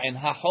Para and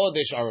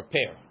HaChodesh are a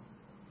pair;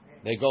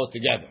 they go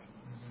together,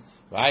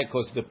 right?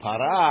 Because the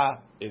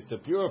Para is to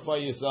purify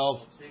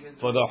yourself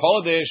for the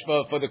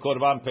Chodesh, for the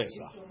Korban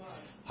Pesach.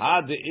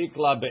 Ha de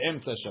ikla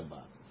be'emtza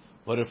Shabbat.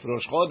 But if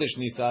Rosh Chodesh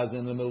Nisan is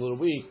in the middle of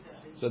the week,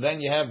 so then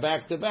you have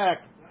back to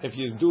back. If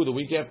you do the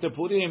week after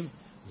Purim,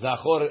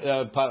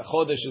 Zachor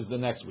Chodesh is the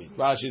next week.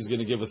 Rashi is going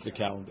to give us the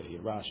calendar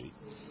here. Rashi.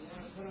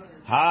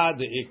 Ha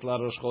de ikla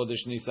Rosh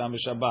Chodesh Nisan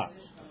v'Shabbat.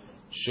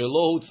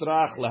 Shelo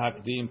utzrach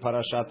lahakdim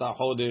Parashat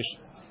HaChodesh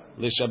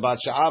l'Shabbat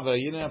Sha'ava.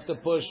 You didn't have to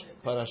push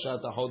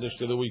Parashat HaChodesh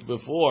to the week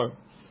before.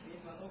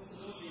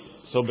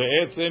 So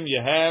be'etzim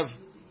you have.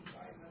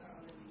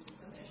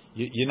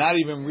 You're not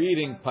even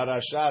reading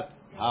Parashat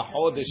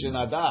HaChodesh in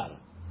Adar.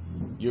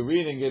 You're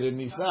reading it in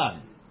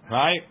Nisan,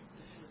 right?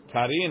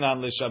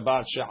 Karinan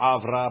l'Shabbat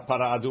she'avra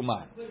para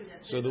aduma.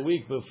 So the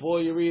week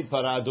before you read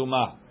para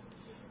aduma.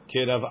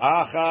 Kerav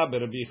Acha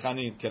b'Rabbi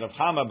Chanin, Kerav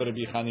Hama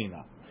b'Rabbi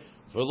Chanina.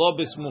 V'lo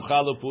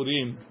b'smucha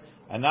l'Purim,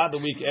 and not the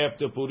week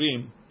after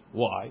Purim.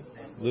 Why?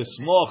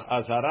 L'smoch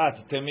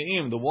azarat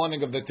temeim, the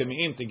warning of the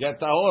temeim to get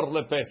tahor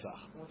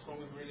lePesach. What's wrong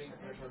with reading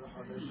Parashat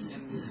HaChodesh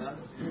in Nisan?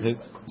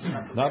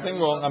 Nothing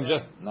wrong.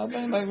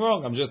 Nothing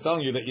wrong. I'm just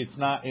telling you that it's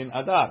not in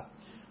Adar.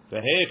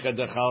 V'heicha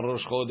dechal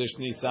Rosh Chodesh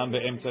Nisan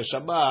be'emtza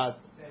Shabbat.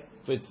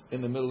 If it's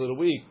in the middle of the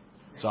week,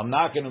 so I'm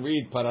not going to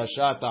read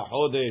Parashat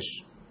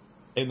HaChodesh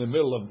in the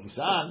middle of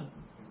Nisan.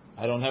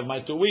 I don't have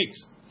my 2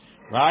 weeks,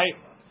 right?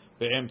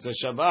 Be'emtza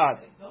Shabbat.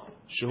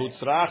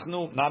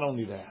 Shehutzrachnu. Not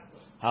only that,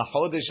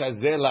 HaChodesh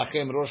hazeh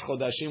lachem Rosh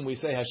Chodashim. We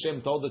say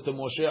Hashem told it to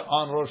Moshe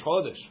on Rosh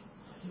Chodesh.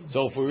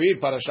 So if we read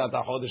Parashat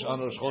HaChodesh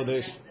on Rosh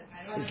Chodesh,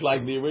 it's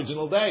like the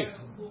original day,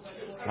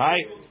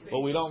 right?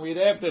 But we don't read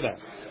after that.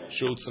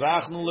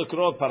 Shehutzrachnu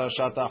lekrot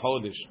Parashat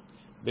HaChodesh.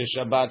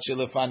 B'Shabbat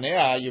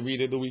shelefanea, you read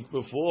it the week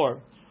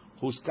before.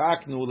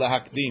 Huskaknu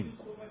lahakdim.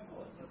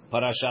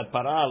 Parashat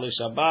Para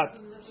leShabbat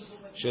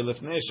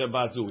shelefnei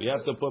Shabbat zu. You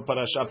have to put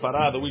Parashat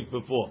Para the week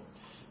before.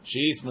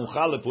 She'is mucha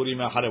lePurim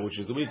achare, which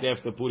is the week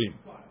after Purim.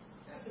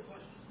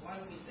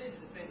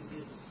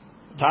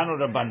 Tanu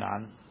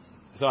Rabbanan.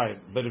 Sorry,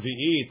 but if you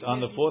eat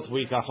on the 4th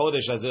week,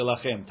 HaChodesh hazeh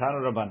lachem.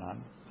 Tanu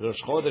Rabbanan.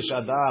 Rosh Chodesh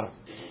Adar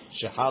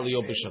shechal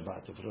yom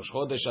b'Shabbat. If Rosh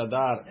Chodesh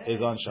Adar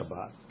is on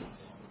Shabbat,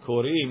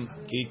 Korim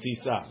ki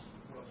tisa.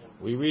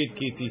 We read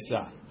ki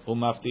tisa.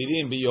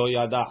 Umaftirim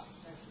biyoyada.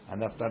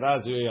 And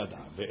aftaraz yoyada.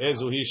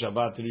 Ve'ezu hi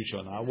Shabbat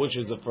Rishona, which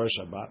is the first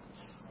Shabbat.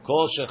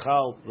 Kol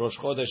shechal Rosh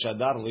Chodesh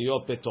Adar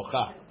liyot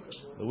betocha.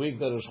 The week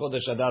that Rosh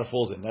Chodesh Adar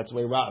falls in. That's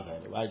where Rav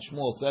had it, right?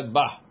 Shmuel said,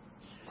 bah.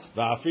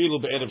 Va'afilu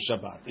be'erev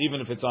Shabbat.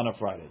 Even if it's on a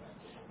Friday.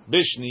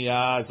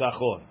 Bishniya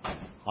Zachor.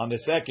 On the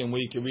 2nd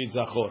week you read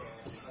Zachor.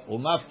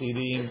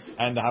 Umaftirim,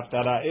 and the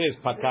Haftarah is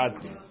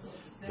Pakadti.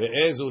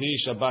 Ve'ezu hi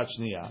Shabbat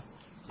Shniya.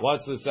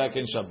 What's the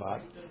 2nd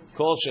Shabbat?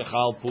 Kol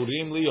shechal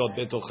Purim liyot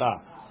betocha.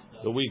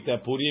 The week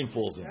that Purim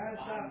falls in.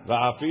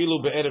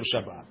 Va'afilu be'erev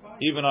Shabbat.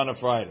 Even on a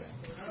Friday.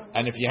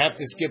 And if you have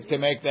to skip to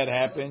make that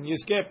happen, you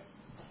skip.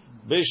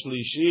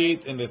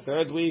 Bishlishit in the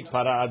 3rd week,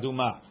 para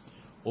aduma.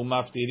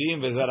 Umaftirim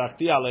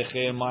ve'zarakti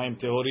alechem ma'im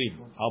tehorim.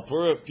 I'll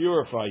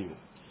purify you.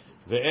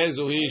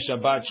 Ve'ezu hi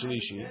Shabbat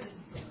Shlishit.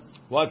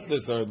 What's the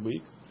 3rd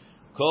week?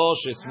 Kol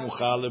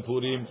shesmucha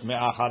lePurim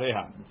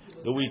me'achareha.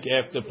 The week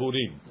after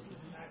Purim.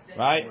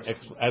 Right?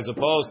 As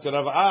opposed to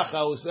Rav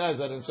Acha, who says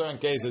that in certain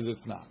cases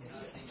it's not.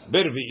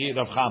 Birvi'it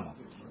Rav Chama.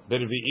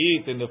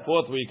 Birvi'it in the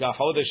 4th week,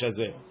 HaChodesh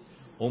hazeh.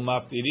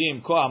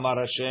 Umaftirim ko amar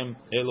Hashem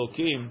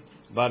Elokim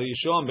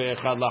barishon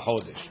be'echad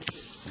lachodesh.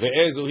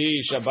 Ve'ezu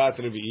hi Shabbat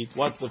Revi'it.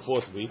 What's the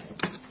 4th week?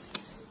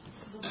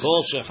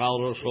 Kol shechal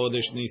Rosh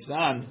Chodesh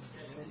Nisan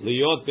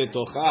liyot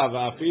betocha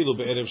va'afilu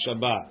be'erev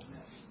Shabbat.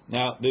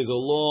 Now, there's a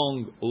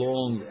long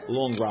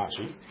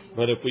Rashi.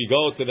 But if we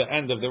go to the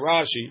end of the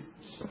Rashi,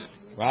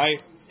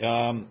 right?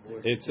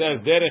 It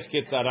says derech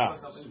kitzara.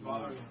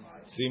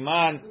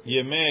 Siman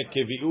yemeh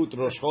keviut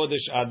Rosh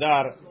Chodesh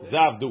Adar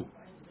zavdu.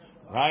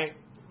 Right?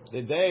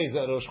 The days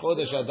that Rosh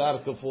Chodesh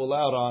Adar could fall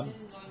out on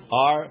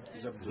are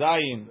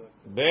Zayin,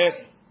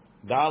 Bet,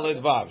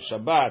 Dalet, Vav,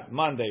 Shabbat,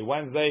 Monday,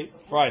 Wednesday,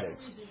 Friday.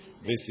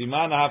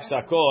 V'siman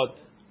hafsakot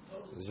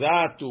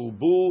Zatu,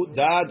 Bu,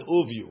 Dad,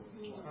 Uvyu.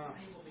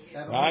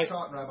 Right?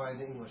 Rabbi, in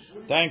the English.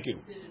 Thank you.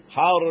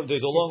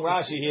 There's a long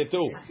Rashi here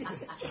too.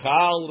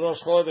 Chal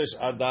Rosh Chodesh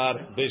Adar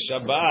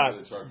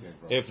b'Shabbat.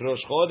 If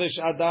Rosh Chodesh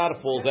Adar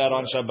falls out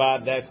on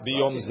Shabbat, that's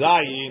biyom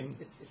Zayin.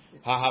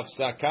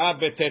 Ha'hafsaka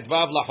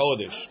b'Tetvav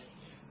lachodesh.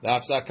 The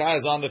hafsaka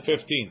is on the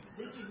 15th.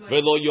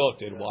 Velo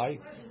yoter. Why?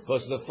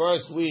 Because the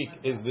first week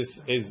is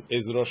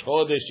Rosh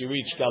Chodesh. You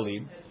read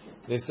Shkalim.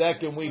 The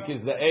 2nd week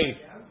is the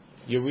 8th.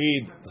 You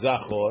read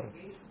Zachor.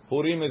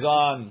 Purim is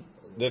on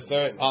the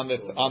 3rd, on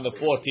the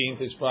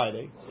 14th is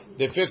Friday.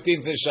 The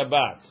 15th is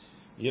Shabbat.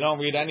 You don't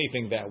read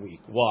anything that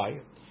week.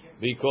 Why?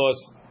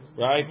 Because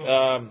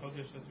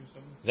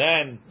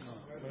then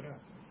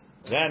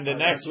the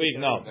next week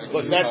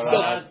because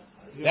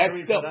that's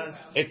still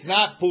it's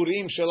not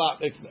Purim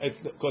Shalach. It's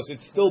because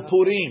it's still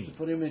Purim.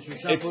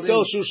 It's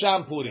still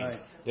Shushan Purim.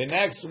 Right. The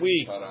next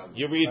week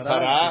you read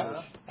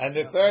Para, and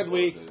the 3rd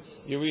week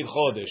you read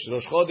Chodesh.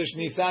 Rosh Chodesh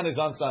Nisan is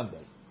on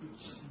Sunday,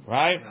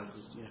 right?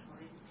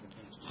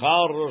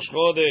 Chal Rosh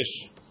Chodesh,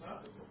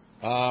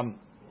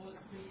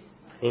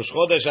 Rosh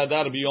Chodesh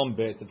Adar biyom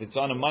Bet. If it's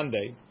on a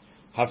Monday,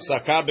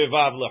 Hafsaka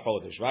bevav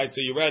lechodesh. Right. So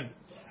you read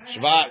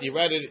Shvat. You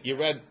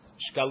read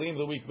Shkalim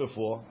the week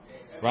before,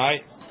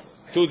 right?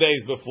 2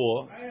 days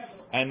before,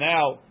 and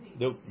now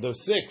the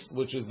 6th,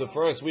 which is the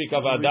first week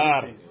of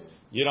Adar,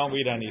 you don't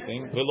read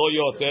anything. Velo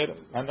yoter,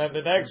 and then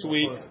the next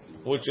week,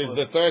 which is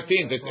the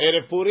 13th, it's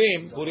Erev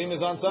Purim. Purim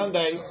is on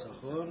Sunday.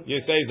 You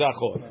say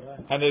Zachor,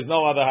 and there's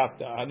no other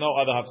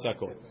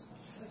hafsakot.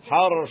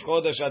 Hal Rosh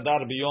Chodesh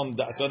Adar biyom.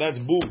 So that's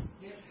Bu.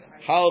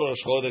 Hal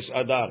Rosh Chodesh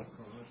Adar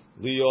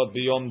liyot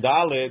biyom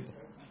Daled.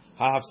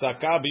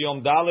 Hafsaka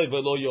biyom Daled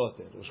velo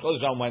yoter. Rosh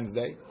Chodesh on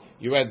Wednesday.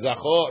 You read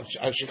Zachor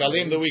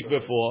Shkalim the week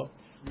before.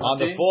 On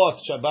the 4th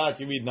Shabbat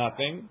you read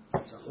nothing.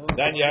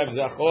 Then you have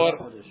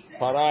Zachor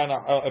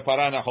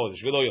Parana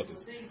Chodesh velo yoter.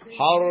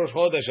 Hal Rosh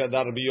Chodesh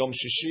Adar biyom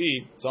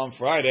Shishi. It's on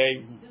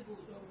Friday.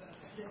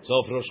 So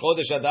if Rosh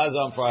Chodesh Adar is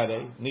on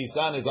Friday,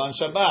 Nisan is on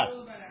Shabbat,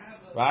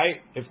 right?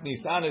 If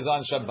Nisan is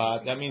on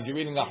Shabbat, that means you're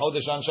reading a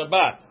Chodesh on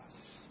Shabbat,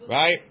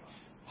 right?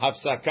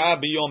 Hafsaka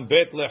biyom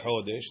bet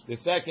lechodesh. The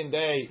second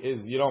day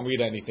is you don't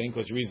read anything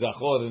because you read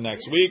Zachor the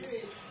next week,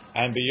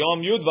 and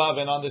biyom Yudvav,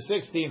 and on the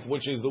 16th,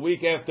 which is the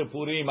week after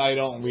Purim, I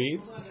don't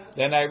read.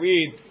 Then I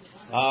read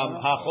Para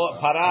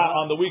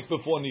on the week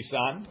before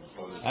Nisan,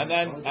 and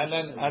then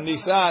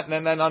Nisan,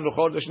 and then on the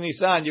Chodesh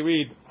Nisan you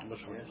read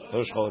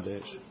Rosh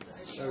Chodesh.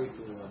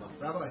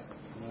 Rabbi.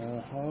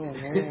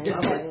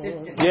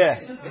 Yeah.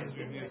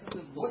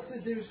 What's the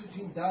difference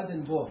between Dad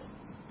and Bo?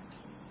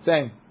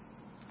 Same.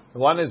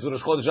 One is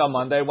Rosh Chodesh on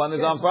Monday, one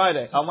is on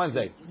Friday, on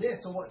Wednesday. Yeah,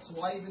 so why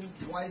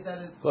is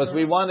that? Because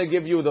we want to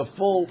give you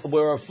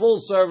we're a full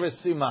service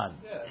siman.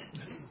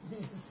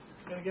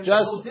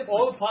 Just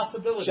all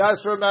possibilities.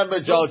 Just remember,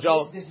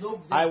 Jojo.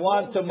 I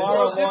want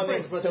tomorrow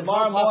morning.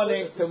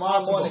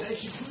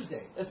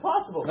 It's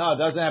possible. No, it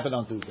doesn't happen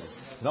on Tuesday.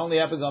 It only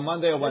happens on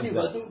Monday or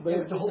Wednesday.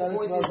 But the whole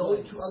point is the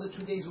only other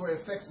 2 days where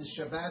it affects is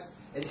Shabbat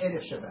and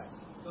Erev Shabbat.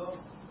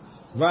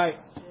 Right.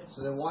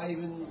 So then why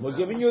even? We're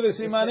giving you the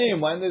simanim.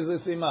 When is the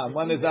siman?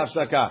 When is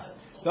Hafsaka?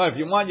 So if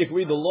you want, you can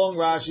read the long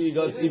Rashi. He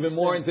goes even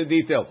more into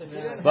detail.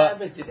 But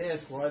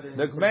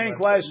the main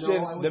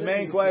question.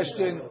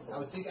 I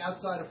would think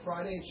outside of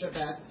Friday and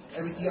Shabbat,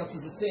 everything else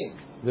is the same.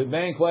 The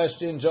main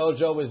question,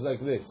 Jojo, is like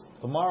this.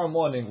 Tomorrow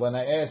morning, when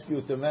I ask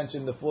you to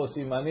mention the 4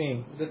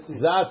 simanim,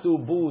 Zatu,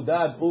 Bu,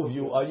 Dad,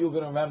 Uvyu, are you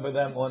going to remember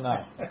them or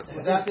not?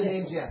 Without the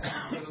names, yes.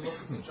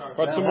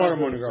 But tomorrow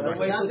morning, Rabbi.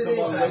 Without the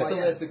names,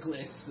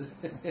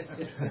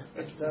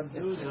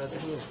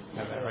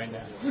 Right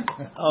now.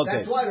 Okay.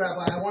 That's why,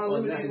 Rabbi, I want to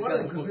eliminate one of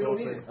them because we don't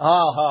need it.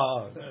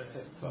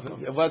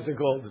 What's it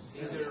called?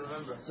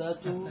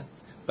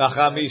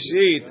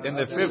 B'chamishit, in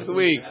the 5th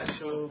week.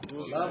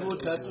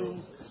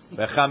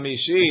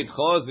 B'chamishit,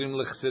 chozrim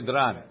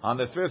l'chsidran. On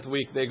the 5th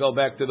week, they go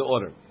back to the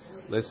order.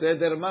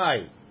 L'seder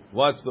mai.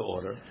 What's the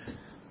order?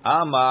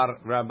 Amar,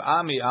 Rab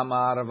Ami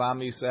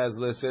says,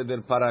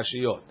 l'seder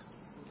parashiyot.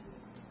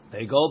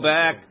 They go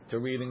back to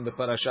reading the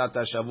Parashat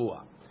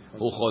HaShavua.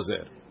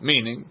 Uchozer.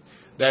 Meaning,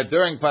 that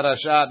during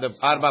Parashat, the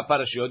Arba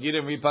Parashiyot, you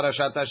didn't read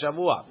Parashat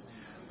HaShavua.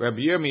 Rabbi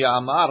Yirmiyah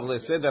Amar,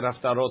 l'seder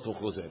haftarot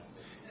uchozer.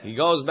 He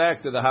goes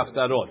back to the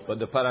haftarot. But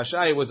the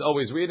parasha he was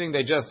always reading,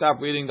 they just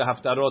stopped reading the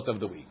haftarot of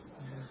the week.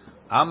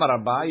 Amar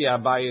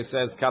Abaye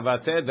says,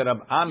 Kavateh de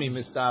Rab Ami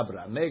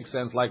mistabra. Makes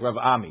sense like Rav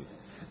Ami.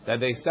 That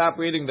they stop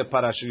reading the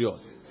parashiyot.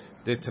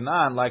 The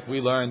Tanan, like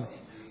we learned,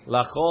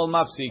 Lachol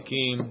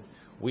mafsikim,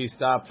 we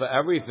stop for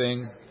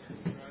everything.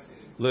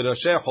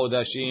 LeRosheh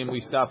Chodashim,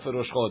 we stop for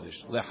Rosh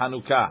Chodesh.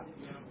 LeChanukah.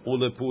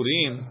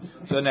 Ulepurim.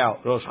 So now,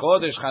 Rosh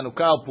Chodesh,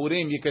 Chanukah,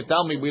 Purim, you can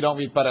tell me we don't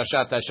read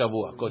Parashat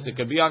HaShavua. Because it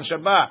could be on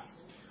Shabbat.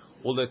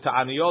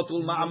 Ta'aniyot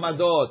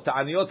ul-ma'amadot.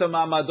 Ta'aniyot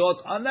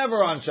ul-ma'amadot are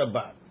never on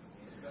Shabbat.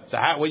 So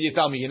what you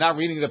tell me? You're not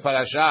reading the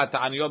parasha,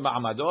 Ta'aniyot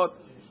ma'amadot?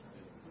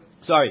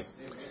 Sorry,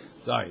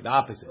 the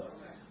opposite.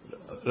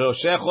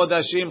 Rosheh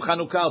Chodashim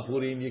Chanukah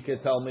Purim, you can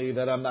tell me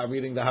that I'm not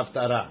reading the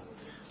Haftarah.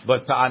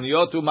 But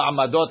Ta'aniyot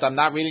ul-ma'amadot, I'm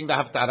not reading the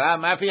Haftarah.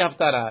 Mafi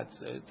Haftarah.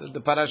 It's the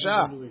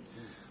parasha.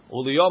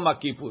 Uliyom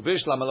HaKippur.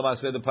 Bishlam Alama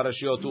said the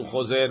parashiyot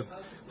ul-chozer.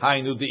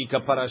 Hainu de'ika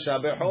parasha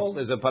behol.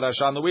 There's a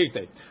parasha on the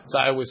weekday. So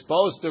I was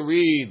supposed to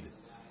read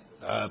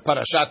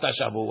Parashat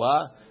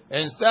HaShavua.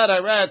 Instead, I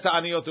read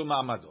Ta'aniyot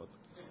ul-ma'amadot.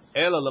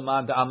 Ela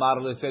leman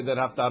da'amar l'seder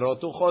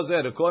haftarot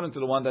u'chozer. According to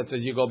the one that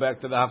says you go back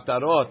to the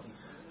haftarot.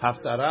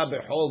 Haftarah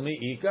behol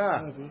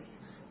mi'ika.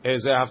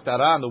 Is there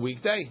haftarah on the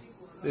weekday?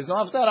 There's no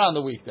haftarah on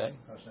the weekday.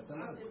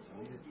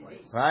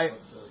 Right?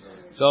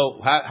 So,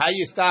 how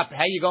you stop?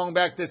 How you going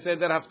back to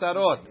seder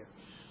haftarot?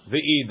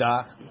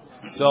 Ve'ida.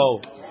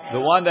 So, the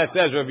one that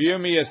says, Rav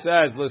Yirmiyah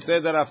says,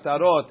 l'seder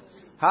haftarot,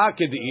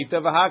 ha-kedi'ita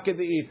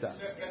v'ha-kedi'ita.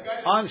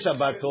 On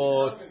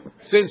Shabbatot,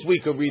 since we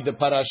could read the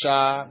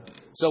parasha,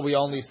 so we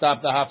only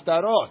stop the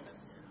haftarot.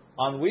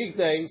 On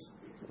weekdays,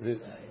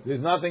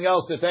 there's nothing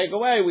else to take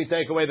away, we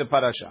take away the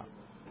parasha.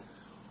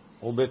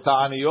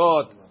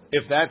 Ubeta'aniyot,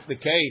 if that's the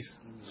case,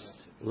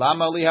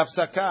 lama li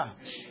hafsaka.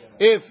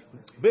 If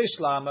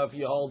bishlama, if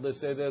you hold the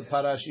seder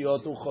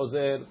parashiyot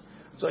u'chozer,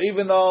 so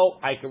even though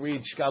I can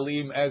read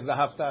shkalim as the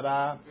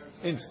haftarah,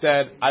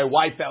 instead I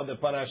wipe out the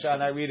parasha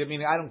and I read it,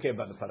 meaning I don't care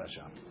about the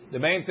parasha. The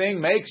main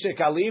thing, make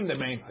shkalim the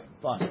main thing.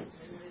 Fine.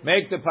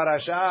 Make the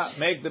parasha,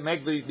 make the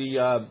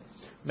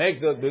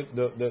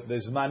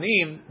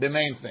zmanim the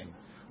main thing.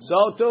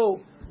 So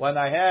too, when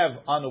I have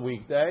on a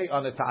weekday,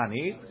 on a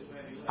Ta'anit,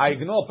 I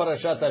ignore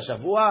Parashat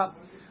HaShavua,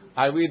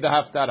 I read the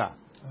Haftarah.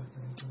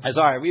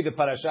 I read the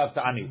Parashat of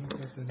Ta'anit.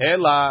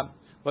 Ela,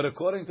 but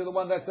according to the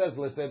one that says,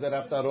 let's say that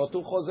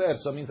Haftarotu Choser,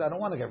 so it means I don't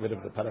want to get rid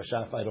of the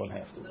Parashat if I don't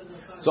have to.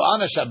 So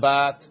on a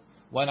Shabbat,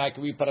 when I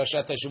can read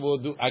Parashat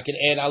HaShavua, I can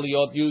add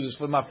Aliyot, use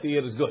for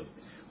Maftir, is good.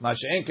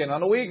 Masha'enken,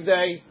 on a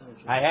weekday,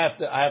 I have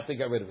to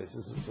get rid of it.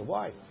 So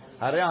why?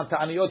 Hare on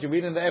Ta'aniyot, you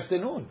read in the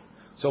afternoon.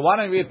 So why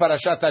don't you read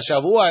Parashat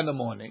HaShavua in the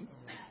morning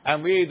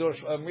and read the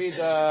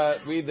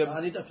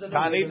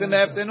Ta'anit in the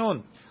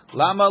afternoon?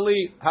 Lama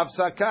li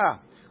hafsaka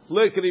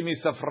likri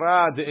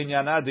misafra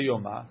de'inyana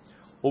deyoma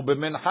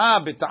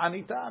ubemincha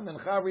beta'anita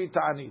mincha read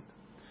Ta'anit.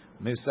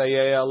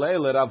 Misayeh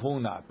leil Rav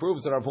Huna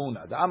proves Rav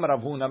Huna. The Am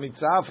Rav Huna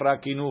mitzafra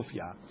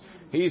kinufya.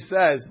 He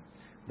says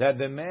that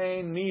the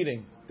main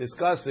meeting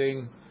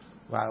discussing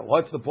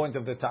what's the point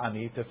of the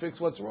Ta'anit to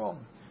fix what's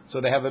wrong. So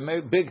they have a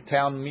big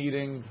town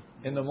meeting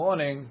in the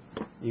morning.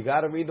 You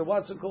got to read the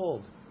what's it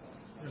called?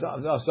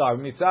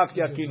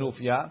 Mitzafya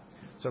kinufya.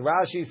 So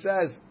Rashi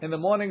says in the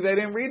morning they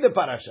didn't read the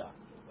parasha.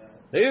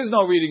 There is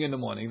no reading in the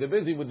morning. They're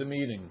busy with the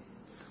meeting.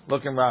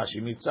 Look in Rashi.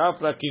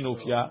 Mitzafra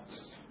kinufya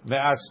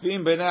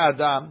ve'asfim bnei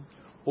adam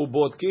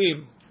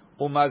ubodkim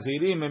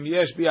umazhirim im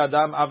yesh bi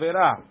adam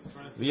avera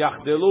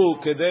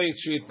v'yachdelu kedei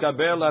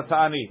shitkabel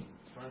hata'anit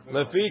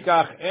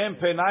lefikach em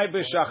penai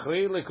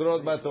b'shachri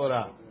likrot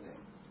b'torah.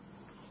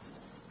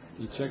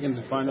 You checking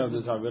to find out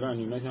this avera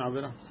and you making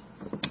avera?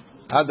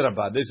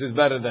 Hadrabah, this is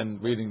better than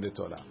reading the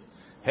Torah.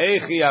 Hey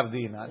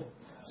Avdinan.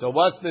 So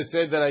what's the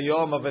Seder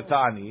Hayom of a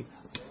Ta'anit?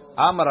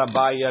 Amar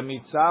Abaya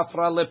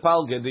mitzafra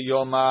lepalge de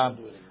yoma.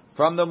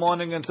 From the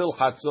morning until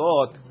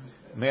Chatzot,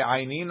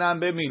 me'ayninan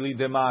b'mili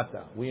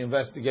demata. We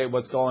investigate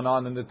what's going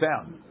on in the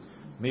town.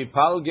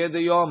 Mipalge de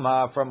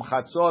yoma, from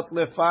Chatzot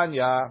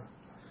lefanya,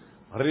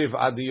 riv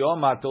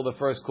adiyoma till the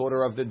first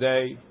quarter of the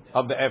day,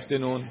 of the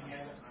afternoon.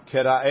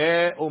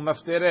 Kera'eh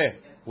u'maftereh.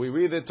 We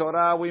read the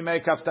Torah, we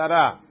make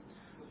haftarah.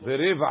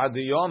 V'riv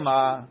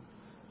adiyoma,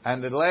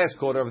 and the last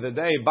quarter of the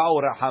day,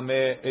 ba'u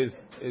rahameh, is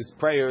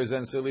prayers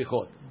and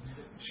selichot.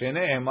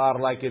 Shene'emar,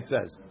 like it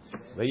says,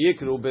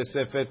 v'yikru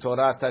b'sefer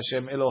Torah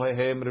Hashem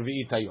Elohehem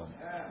revi'it hayom.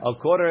 A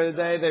quarter of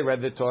the day they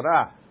read the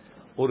Torah,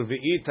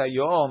 urvi'it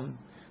hayom,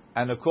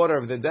 and a quarter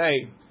of the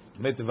day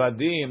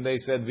mitvadim, they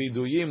said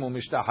viduyim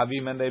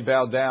u'mishtachavim, and they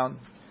bowed down.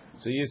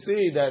 So you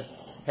see that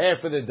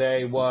half of the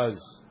day was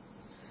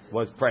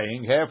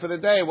praying, half of the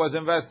day was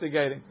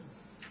investigating.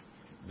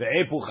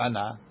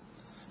 Ve'epuchana,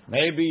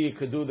 maybe you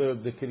could do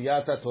the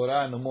Kiryat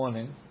Torah in the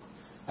morning,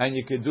 and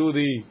you could do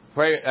the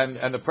prayer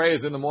and the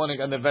prayers in the morning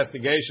and the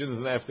investigations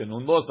in the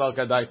afternoon. Lo sal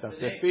kadaita.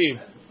 Teftiv.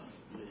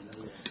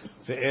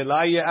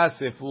 Ve'elai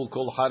ya'asefu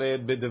kol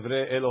hared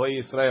b'devrei Elohei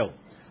Yisrael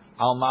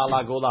al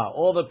ma'ala gola.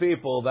 All the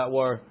people that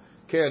were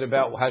cared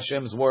about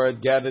Hashem's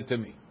word gathered to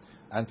me,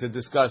 and to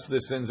discuss the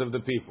sins of the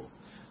people.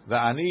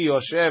 Ve'ani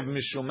yoshev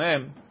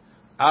mishumem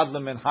ad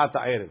leminhat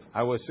ha'erev.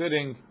 I was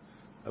sitting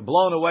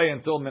blown away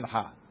until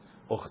mincha.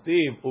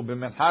 Uchtiv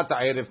u'b'minhat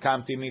ha'erev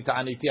kamti mi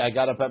ta'aniti. I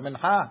got up at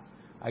mincha.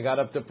 I got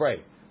up to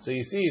pray. So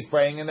you see, he's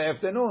praying in the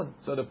afternoon.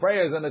 So the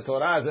prayers and the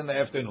Torah is in the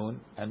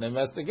afternoon, and the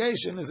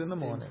investigation is in the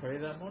morning. Pray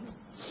that morning?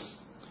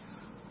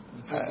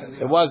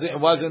 It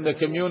wasn't the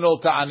communal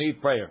ta'anit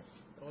prayer.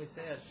 We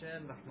say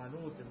Hashem,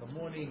 Rahmanut in the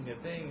morning,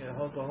 the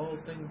whole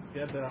thing.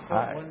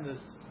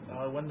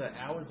 When the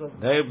hours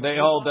of they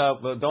hold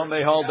up. Don't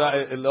they hold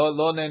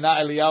lo ne'na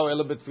Eliyahu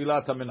ela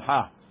b'tfilat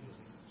mincha.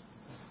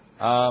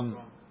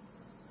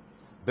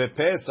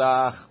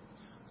 Bepesach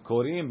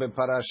korim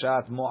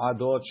beparashat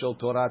mo'adot shel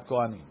Torat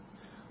Kohanim.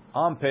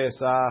 On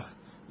Pesach,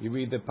 you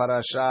read the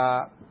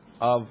parasha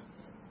of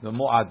the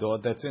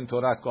Mo'adot that's in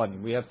Torat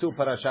Kohanim. We have two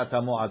parashat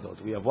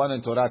Mo'adot. We have one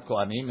in Torat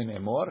Kohanim in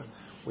Emor.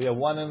 We have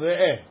one in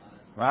Re'eh.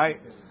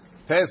 Right?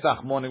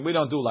 Pesach morning, we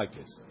don't do like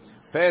this.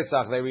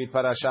 Pesach, they read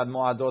parashat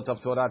Mo'adot of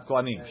Torat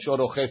Kohanim.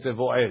 Shoro Chesed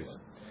Vo'ez.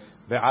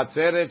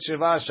 Be'atzeret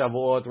Sheva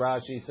Shavuot,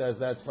 Rashi says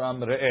that's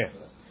from Re'eh.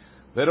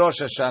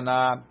 Be'rosh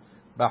Hashanah,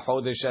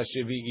 B'chodesh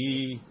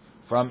HaShevi'i,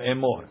 from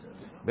Emor.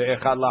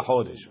 Be'echad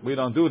LaChodesh. We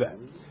don't do that.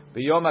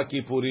 B'yom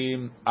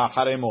HaKippurim,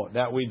 Acharemor.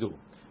 That we do.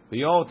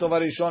 B'yom Tov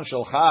HaRishon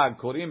Shel Chag,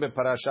 Korim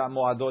be'parashat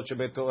Mo'adot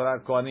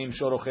shebeTorat Kohanim,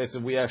 Shoro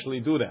Chesed, we actually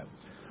do that.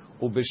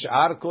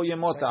 U'b'sh'ar Kol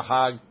Yemot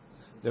HaChag,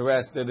 the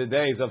rest of the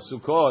days of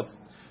Sukkot,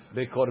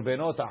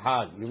 be'korbanot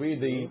HaChag. You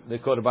read the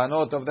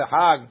korbanot of the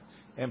Chag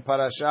in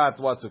parashat,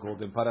 what's it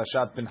called? In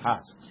parashat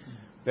Pinchas.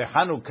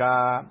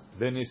 Be'Hanukah,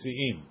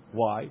 be'Nisi'im.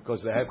 Why?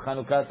 Because they had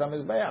Chanukah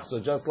HaMizbeach. So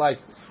just like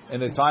in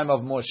the time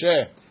of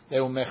Moshe, they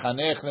were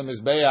mechanech the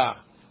Mizbeach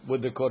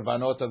with the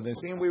korbanot of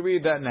Nisim, we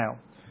read that now.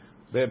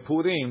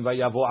 Be'Purim,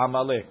 vayavo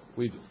Amalek,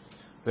 we do.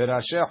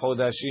 Be'Rasheh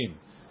Chodashim,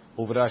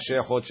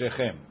 u'Vrasheh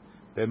Chodshechem.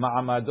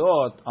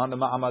 Be'Ma'amadot, on the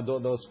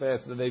Ma'amadot, those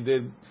fasts that they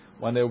did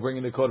when they were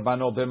bringing the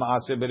korbanot,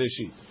 be'Ma'aseh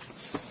Bereshit.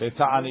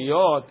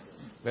 Be'Ta'aniyot,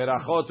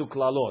 be'Rachot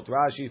u'Klalot.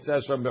 Rashi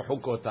says from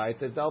Bechukotai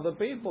to tell the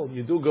people,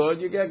 you do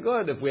good, you get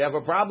good. If we have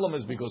a problem,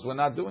 it's because we're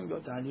not doing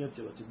good.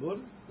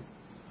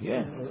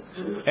 Yeah.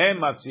 Em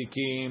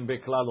mafsikim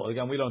be'Klalot.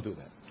 Again, we don't do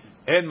that.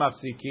 En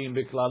mafsikim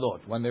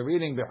b'klalot. When they're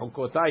reading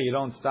b'chukotai, you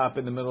don't stop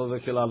in the middle of the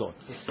kilalot.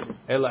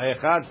 El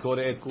echad kore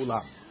et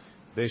kulam.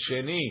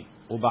 B'sheni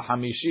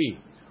u'b'hamishi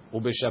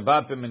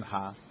u'b'shabbat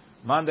b'mincha.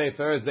 Monday,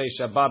 Thursday,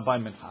 Shabbat by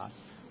mincha.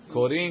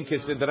 Korin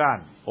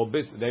kisidran.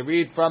 They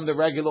read from the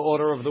regular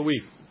order of the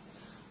week.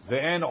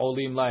 Ve'en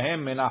olim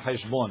lahem min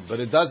ha'cheshbon. But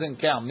it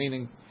doesn't count,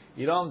 meaning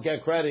you don't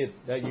get credit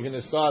that you're going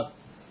to start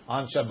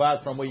on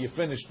Shabbat from where you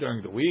finished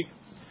during the week.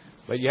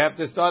 But you have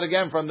to start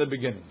again from the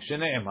beginning.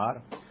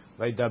 Shne'emar.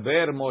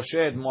 Vaydaber Moshe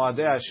et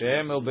Moadei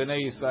Hashem el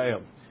Bnei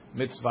Yisrael.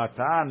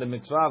 Mitzvatan, the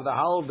mitzvah of the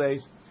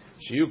holidays.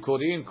 Shiyu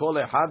korin kol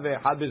echad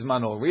ve'echad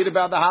bizmano. Read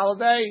about the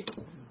holiday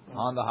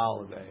on the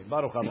holiday.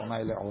 Baruch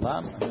Adonai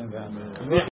le'olam.